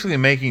basically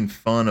making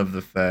fun of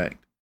the fact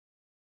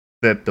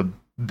that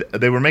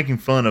they were making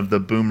fun of the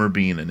boomer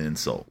being an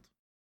insult.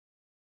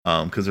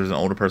 because there's an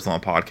older person on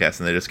a podcast,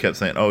 and they just kept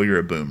saying, "Oh, you're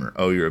a boomer.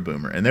 Oh, you're a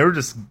boomer," and they were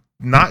just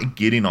not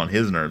getting on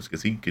his nerves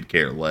because he could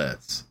care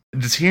less.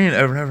 Just hearing it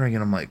over and over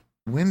again, I'm like,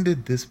 when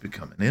did this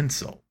become an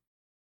insult?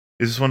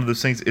 It's just one of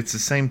those things. It's the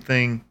same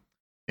thing,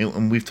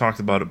 and we've talked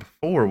about it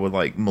before with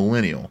like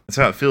millennial. That's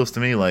how it feels to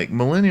me. Like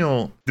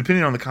millennial,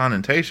 depending on the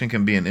connotation,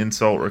 can be an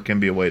insult or it can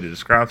be a way to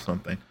describe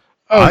something.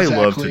 Oh, I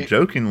exactly. love to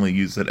jokingly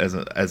use it as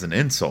an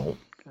insult,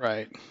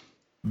 Right.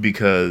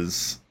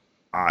 because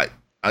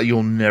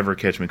you'll never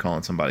catch me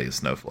calling somebody a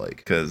snowflake,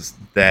 because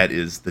that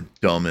is the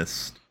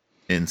dumbest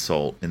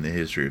insult in the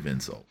history of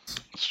insults.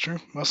 It's true.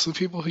 Most of the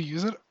people who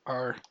use it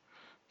are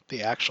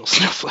the actual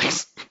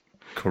snowflakes.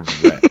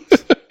 Correct.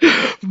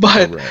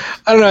 But Correct.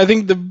 I don't know. I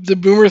think the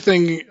boomer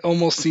thing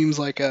almost seems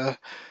like a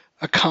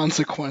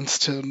consequence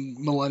to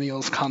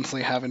millennials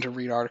constantly having to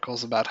read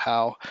articles about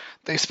how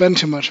they spend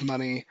too much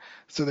money,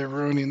 so they're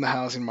ruining the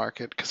housing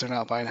market because they're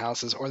not buying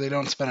houses, or they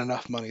don't spend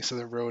enough money, so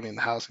they're ruining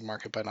the housing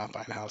market by not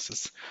buying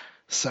houses.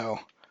 So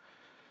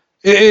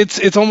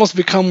it's almost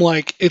become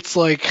like it's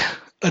like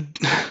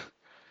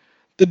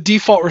the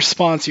default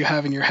response you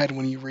have in your head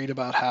when you read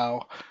about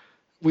how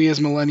we as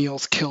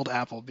millennials killed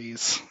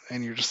Applebee's,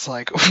 and you're just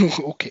like,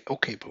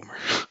 okay, boomer.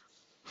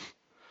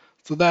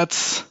 So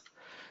that's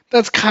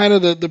kind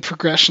of the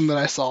progression that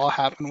I saw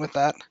happen with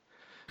that.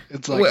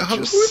 It's like Wait, who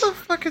the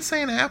fuck is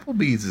saying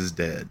Applebee's is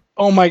dead?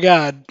 Oh my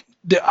god,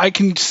 I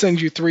can send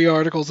you 3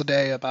 articles a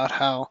day about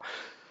how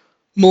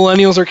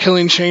millennials are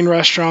killing chain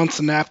restaurants,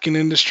 the napkin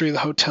industry, the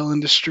hotel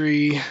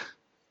industry,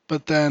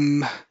 but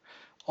then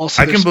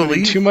also they're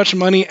spending too much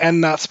money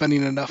and not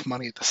spending enough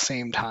money at the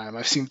same time.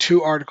 I've seen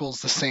 2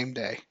 articles the same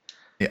day.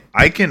 Yeah,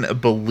 I can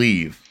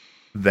believe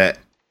that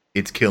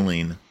it's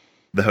killing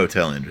the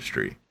hotel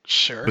industry.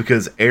 Sure.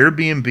 Because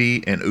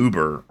Airbnb and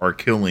Uber are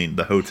killing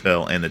the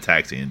hotel and the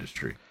taxi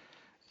industry.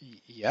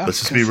 Yeah.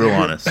 Let's just be real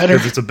honest.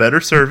 Because it's a better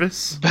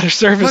service. Better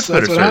service,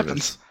 that's what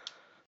happens.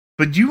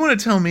 But you want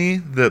to tell me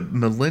that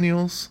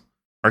millennials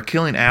are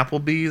killing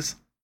Applebee's?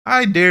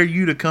 I dare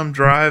you to come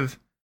drive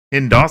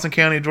in Dawson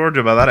County,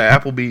 Georgia, by that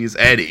Applebee's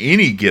at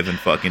any given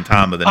fucking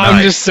time of the night.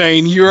 I'm just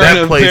saying, you're in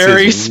a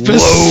very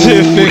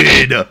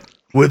specific... loaded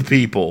with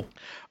people.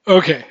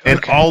 Okay.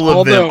 And all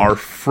of them are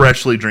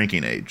freshly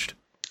drinking aged.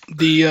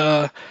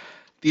 The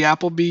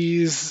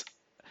Applebee's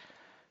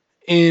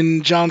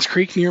in Johns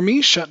Creek near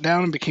me shut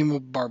down and became a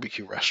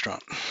barbecue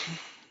restaurant.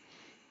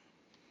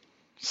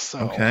 So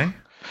okay.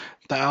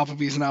 The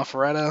Applebee's in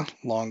Alpharetta,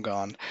 long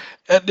gone.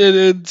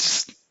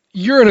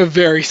 You're in a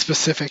very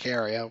specific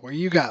area where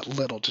you got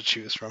little to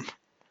choose from.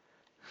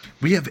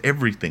 We have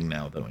everything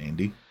now, though,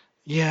 Andy.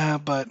 Yeah,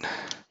 but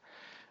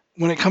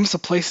when it comes to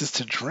places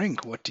to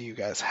drink, what do you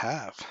guys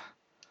have?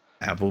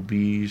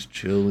 Applebee's,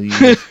 Chili's,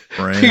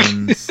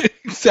 Friends,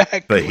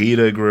 exactly.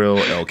 Fajita Grill,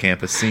 El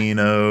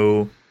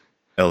Campesino,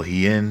 El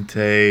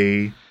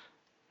Hiente.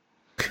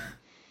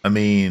 I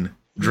mean,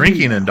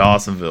 drinking in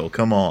Dawsonville.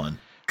 Come on.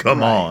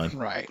 Come on.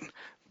 Right.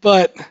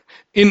 But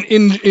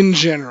in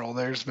general,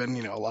 there's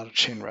been, a lot of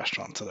chain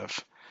restaurants that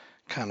have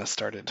kind of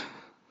started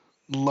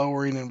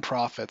lowering in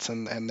profits,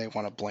 and they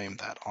want to blame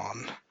that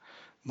on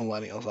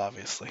millennials,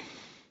 obviously.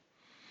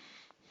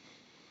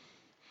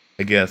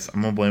 I guess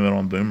I'm going to blame it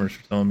on boomers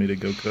for telling me to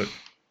go cook.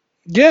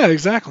 Yeah,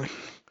 exactly.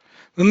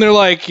 Then they're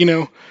like,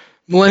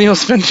 millennials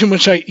spend too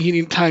much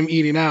time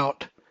eating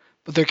out,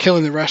 but they're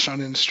killing the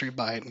restaurant industry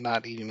by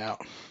not eating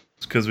out.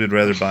 It's because we'd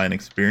rather buy an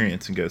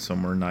experience and go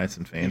somewhere nice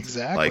and fancy,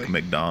 exactly. like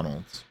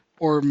McDonald's.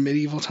 Or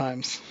medieval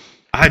times.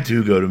 I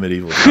do go to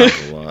medieval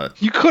times a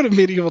lot. You go to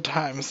medieval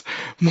times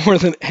more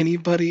than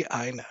anybody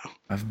I know.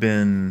 I've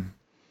been...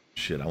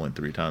 I went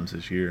 3 times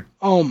this year.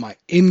 Oh my...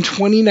 In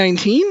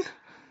 2019?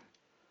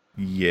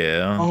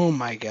 Yeah. Oh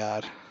my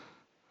god.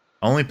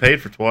 I only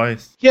paid for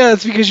twice. Yeah,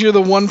 that's because you're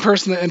the one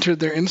person that entered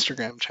their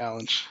Instagram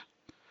challenge.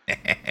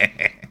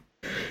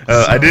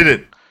 I did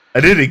it. I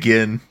did it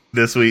again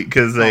this week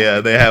because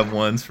they have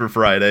ones for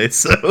Friday.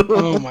 So.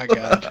 Oh my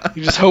god!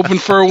 You're just hoping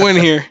for a win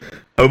here.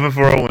 Hoping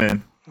for a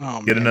win.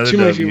 Oh Get man, another too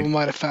many W. people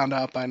might have found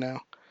out by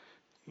now.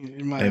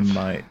 They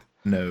might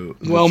know.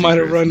 Might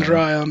have run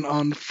dry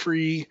on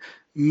free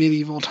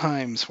medieval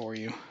times for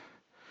you.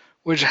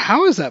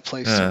 How has that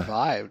place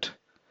survived?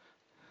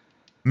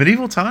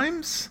 Medieval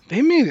times?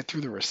 They made it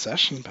through the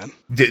recession, Ben.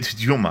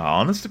 Did you want my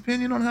honest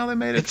opinion on how they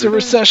made it? It's a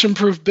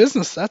recession-proof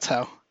business. That's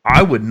how.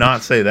 I would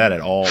not say that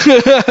at all.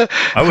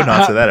 I would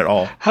not say that at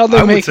all. How they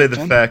I make would say it, the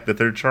Ben? fact that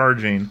they're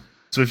charging.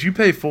 So if you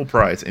pay full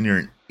price, and you're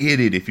an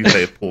idiot if you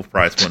pay full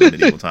price one of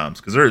medieval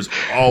times, because there is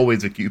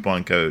always a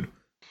coupon code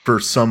for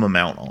some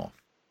amount off.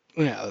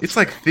 Yeah, it's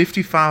like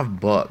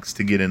 $55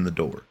 to get in the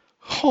door.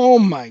 Oh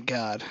my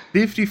god!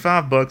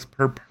 $55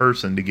 per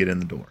person to get in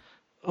the door.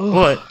 Ugh.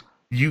 But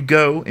you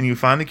go and you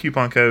find the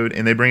coupon code,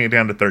 and they bring it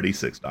down to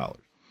 $36.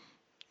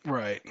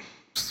 Right.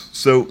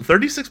 So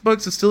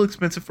 $36 is still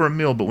expensive for a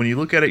meal, but when you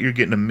look at it, you're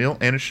getting a meal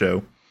and a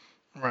show.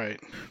 Right.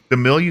 The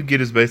meal you get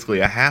is basically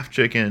a half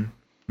chicken,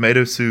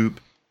 tomato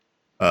soup,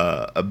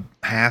 a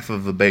half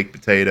of a baked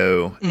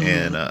potato,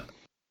 and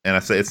I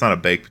say it's not a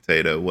baked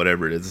potato,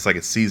 whatever it is. It's like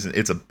a seasoned.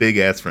 It's a big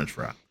ass French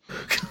fry.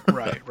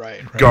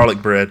 Right.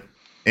 garlic bread,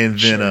 and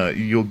then Sure.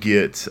 you'll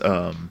get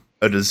a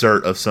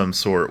dessert of some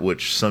sort.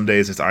 Which some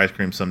days it's ice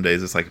cream, some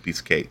days it's like a piece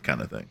of cake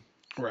kind of thing.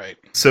 Right.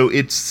 So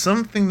it's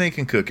something they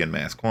can cook in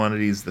mass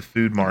quantities. The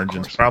food Of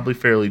margin's course. probably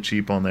fairly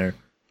cheap on there.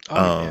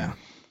 Oh yeah.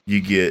 You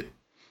get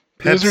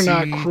Those are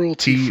not Pepsi, tea,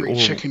 cruelty-free or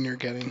chicken you're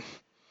getting.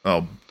 oh,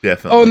 Oh,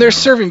 definitely and they're not.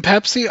 serving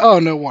Pepsi? Oh,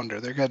 no wonder.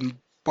 They're getting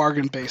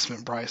bargain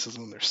basement prices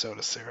on their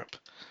soda syrup.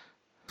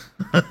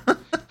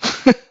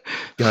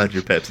 God,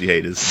 your Pepsi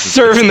hate is just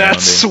Serving that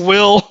astounding.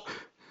 swill.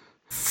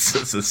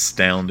 It's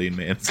astounding,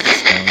 man. It's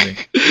astounding.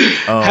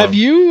 Have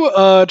you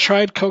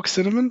tried Coke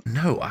Cinnamon?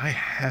 No, I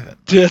haven't.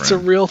 My That's a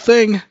friend. real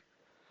thing.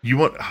 You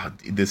want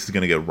this is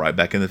gonna go right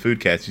back in the food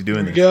cast. You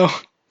doing There we this go.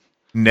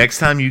 next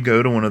time you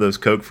go to one of those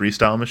Coke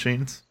freestyle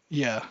machines?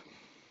 Yeah.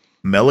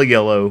 Mellow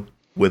Yellow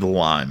with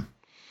lime.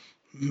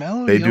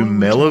 Mellow They do yellow with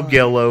Mellow lime.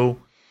 Yellow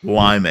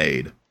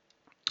limeade,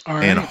 All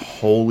right. and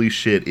holy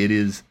shit, it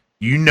is.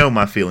 You know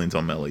my feelings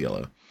on Mellow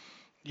Yellow.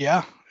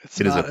 Yeah. It's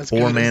It is not a as poor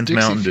good as man's Dixie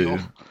Mountain Fuel.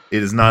 Dew.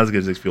 It is not as good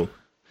as Dixie Fuel.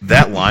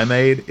 That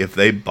limeade, if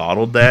they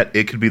bottled that,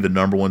 it could be the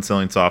number one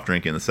selling soft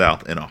drink in the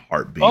South in a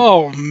heartbeat.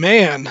 Oh,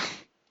 man.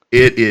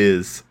 It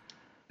is,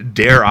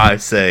 dare I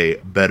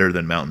say, better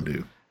than Mountain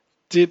Dew.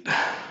 Did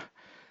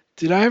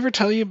I ever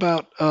tell you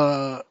about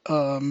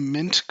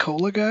mint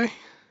cola guy?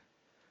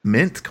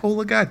 Mint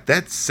cola guy?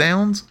 That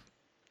sounds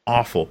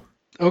awful.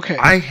 Okay.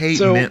 I hate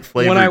So mint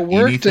flavored when I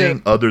worked anything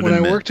at other when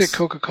than I worked at mints.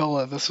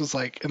 Coca-Cola, this was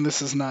like, and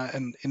this is not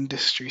an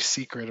industry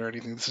secret or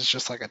anything. This is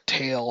just like a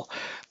tale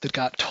that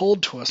got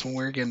told to us when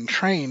we were getting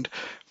trained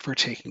for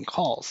taking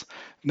calls.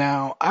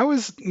 Now, I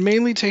was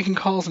mainly taking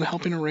calls and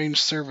helping arrange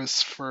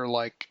service for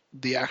like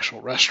the actual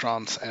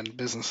restaurants and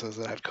businesses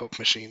that had Coke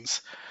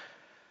machines.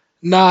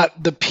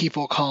 Not the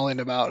people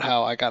calling about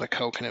how I got a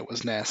Coke and it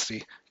was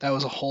nasty. That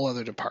was a whole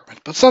other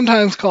department. But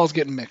sometimes calls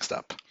get mixed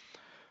up.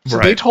 So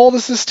they Right. told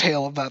us this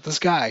tale about this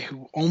guy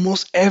who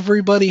almost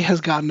everybody has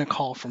gotten a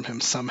call from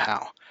him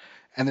somehow.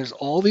 And there's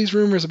all these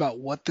rumors about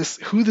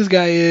who this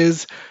guy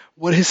is,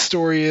 what his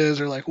story is,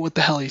 or like what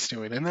the hell he's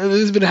doing. And this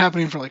has been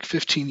happening for like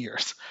 15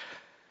 years.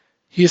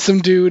 He's some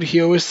dude,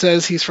 he always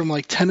says he's from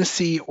like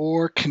Tennessee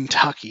or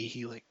Kentucky.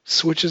 He like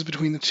switches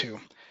between the two.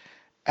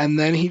 And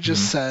then he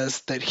just Mhm.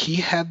 says that he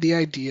has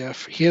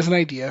an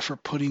idea for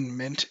putting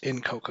mint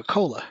in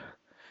Coca-Cola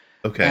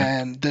Okay.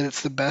 and that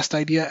it's the best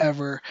idea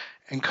ever,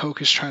 and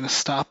Coke is trying to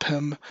stop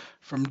him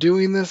from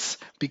doing this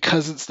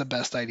because it's the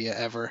best idea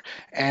ever.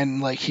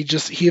 And like he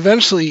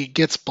eventually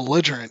gets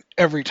belligerent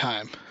every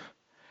time.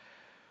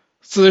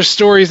 So there's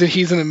stories that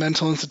he's in a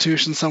mental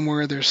institution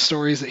somewhere, there's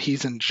stories that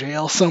he's in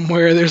jail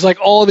somewhere. There's like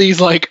all these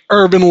like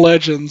urban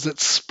legends that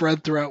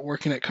spread throughout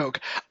working at Coke.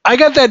 I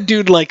got that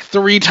dude like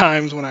 3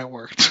 times when I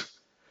worked.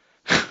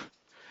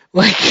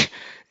 Like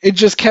it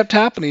just kept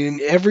happening,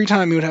 and every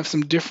time he would have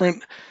some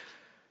different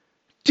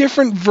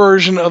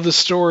version of the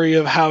story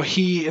of how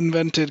he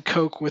invented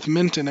Coke with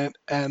mint in it,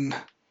 and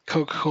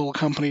Coca-Cola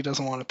Company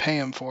doesn't want to pay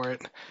him for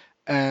it,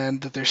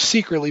 and that they're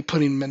secretly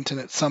putting mint in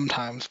it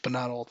sometimes, but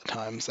not all the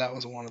times. That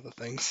was one of the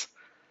things.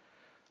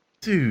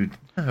 Dude,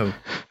 no.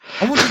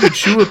 I want you to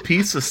chew a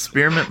piece of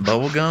spearmint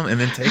bubblegum and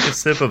then take a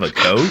sip of a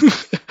Coke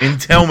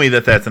and tell me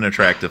that that's an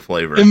attractive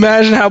flavor.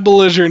 Imagine how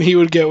belligerent he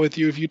would get with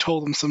you if you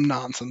told him some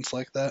nonsense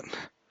like that.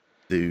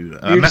 Dude,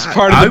 You're just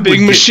part of the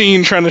big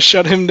machine trying to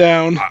shut him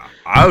down.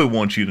 I would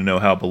want you to know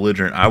how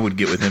belligerent I would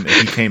get with him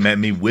if he came at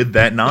me with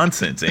that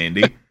nonsense,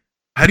 Andy.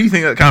 How do you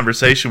think that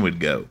conversation would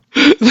go?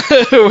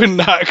 It would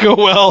not go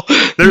well.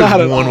 There's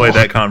Not at one all. way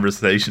that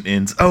conversation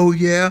ends. Oh,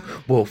 yeah?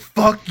 Well,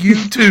 fuck you,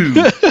 too.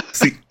 It's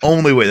the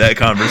only way that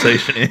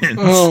conversation ends.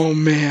 Oh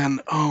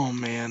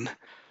man.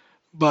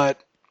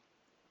 But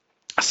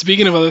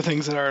speaking of other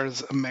things that are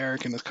as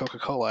American as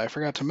Coca-Cola, I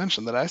forgot to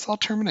mention that I saw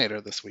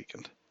Terminator this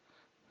weekend.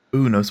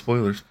 Ooh, no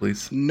spoilers,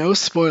 please. No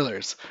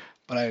spoilers,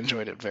 but I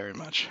enjoyed it very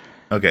much.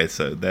 Okay,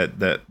 so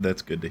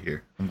that's good to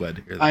hear. I'm glad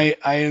to hear that.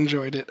 I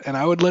enjoyed it, and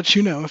I would let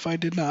you know if I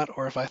did not,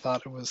 or if I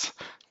thought it was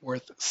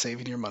worth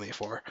saving your money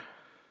for.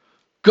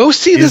 Go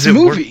see Is this it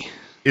movie.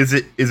 Is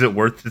it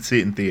worth to see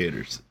it in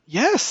theaters?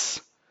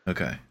 Yes.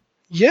 Okay.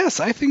 Yes,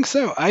 I think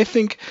so. I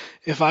think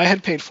if I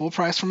had paid full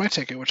price for my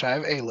ticket, which I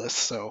have A-list,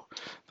 so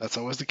that's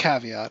always the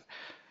caveat.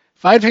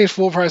 If I had paid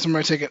full price for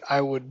my ticket,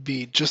 I would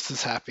be just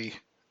as happy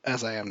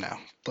as I am now.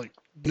 Like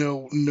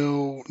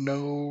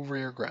no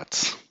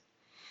regrets.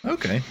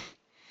 Okay.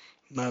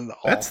 None at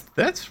all.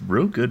 That's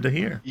real good to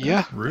hear.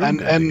 Yeah, That's real and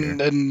good to and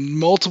hear. and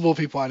multiple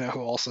people I know who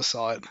also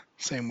saw it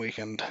same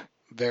weekend.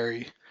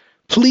 Very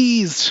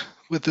pleased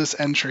with this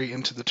entry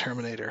into the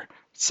Terminator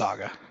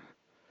saga.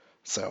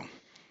 So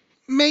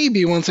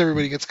maybe once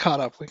everybody gets caught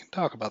up, we can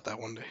talk about that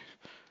one day.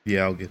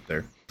 Yeah, I'll get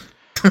there.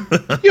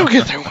 You'll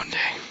get there one day.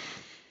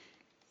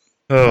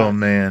 Oh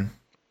man.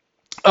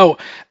 Oh,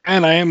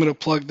 and I am going to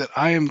plug that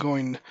I am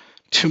going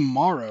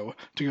tomorrow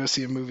to go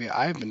see a movie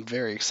I've been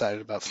very excited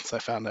about since I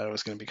found out it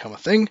was going to become a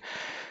thing,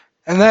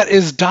 and that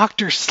is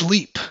Doctor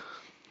Sleep.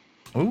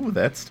 Oh,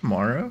 that's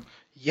tomorrow.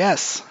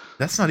 Yes.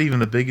 That's not even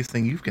the biggest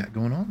thing you've got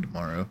going on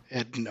tomorrow.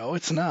 No,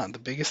 it's not. The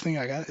biggest thing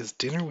I got is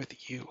dinner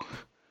with you.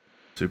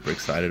 Super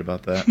excited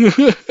about that.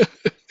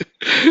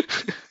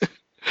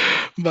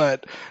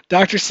 But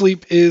Dr.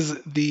 Sleep is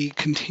the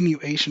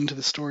continuation to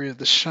the story of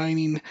The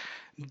Shining.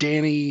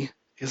 Danny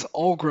is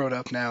all grown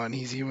up now, and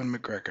he's Ewan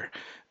McGregor.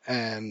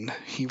 And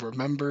he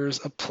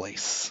remembers a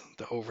place,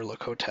 the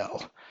Overlook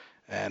Hotel.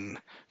 And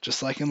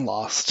just like in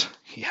Lost,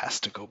 he has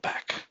to go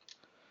back.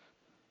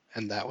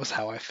 And that was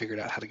how I figured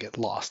out how to get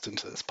lost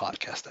into this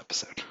podcast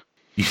episode.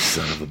 You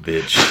son of a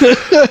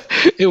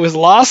bitch. It was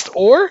Lost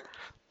or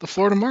the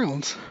Florida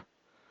Marlins.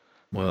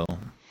 Well,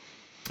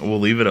 we'll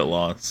leave it at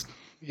Lost.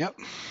 Yep.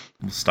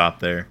 We'll stop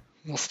there.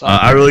 We'll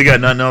stop. I really got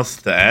nothing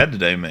else to add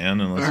today,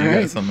 man, unless All you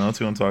right. got something else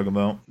you want to talk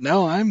about.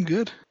 No, I'm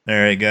good. All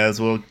right, guys.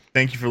 Well,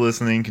 thank you for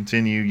listening.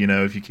 Continue,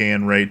 if you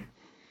can, rate,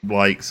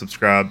 like,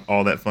 subscribe,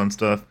 all that fun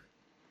stuff.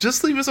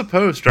 Just leave us a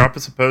post. Drop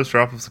us a post.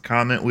 Drop us a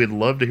comment. We'd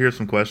love to hear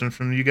some questions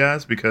from you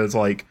guys because,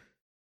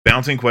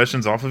 bouncing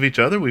questions off of each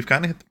other, we've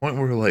kind of hit the point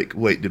where we're like,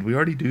 wait, did we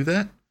already do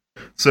that?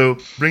 So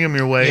bring them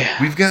your way.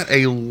 Yeah. We've got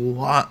a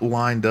lot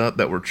lined up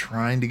that we're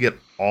trying to get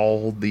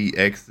all the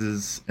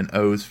X's and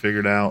O's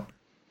figured out,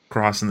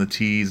 crossing the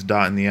T's,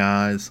 dotting the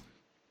I's.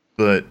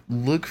 But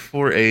look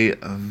for a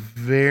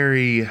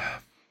very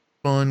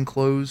fun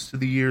close to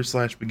the year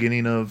 /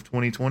 beginning of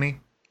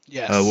 2020.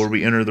 Yes. Where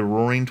we enter the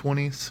Roaring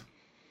 20s.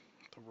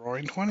 The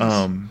Roaring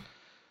 20s.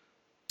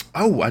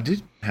 Oh, I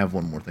did have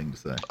one more thing to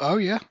say. Oh,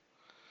 yeah.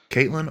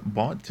 Caitlin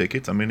bought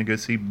tickets. I'm going to go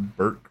see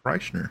Bert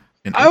Kreischer.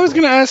 I was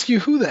going to ask you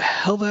who the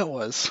hell that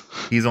was.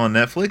 He's on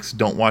Netflix.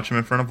 Don't watch him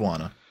in front of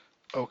Lana.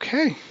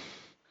 Okay.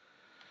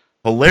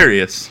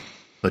 Hilarious,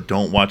 but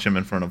don't watch him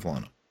in front of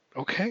Lana.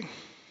 Okay.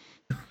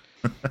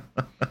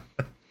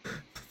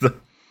 the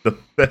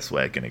best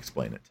way I can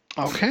explain it.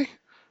 Okay.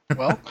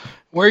 Well,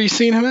 where are you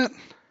seeing him at?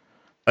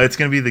 It's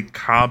going to be the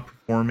Cobb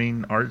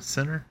Performing Arts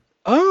Center.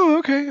 Oh,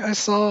 okay. I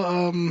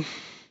saw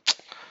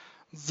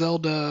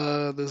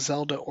the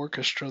Zelda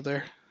Orchestra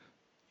there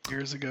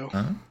years ago.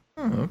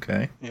 Oh,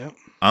 okay. Yep.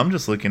 I'm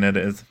just looking at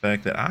it as the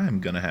fact that I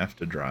am going to have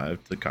to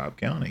drive to Cobb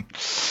County.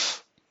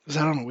 Is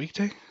that on a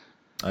weekday?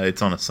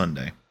 It's on a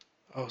Sunday.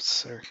 Oh,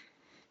 sir.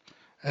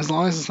 As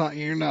long as it's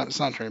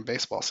not during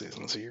baseball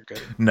season, so you're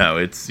good. No,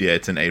 it's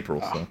in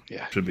April, so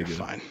yeah, should be you're good.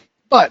 Fine.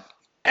 But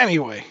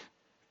anyway,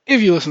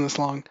 if you listen this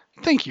long,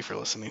 thank you for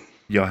listening.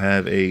 Y'all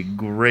have a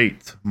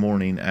great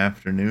morning,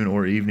 afternoon,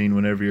 or evening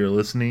whenever you're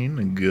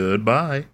listening. Goodbye.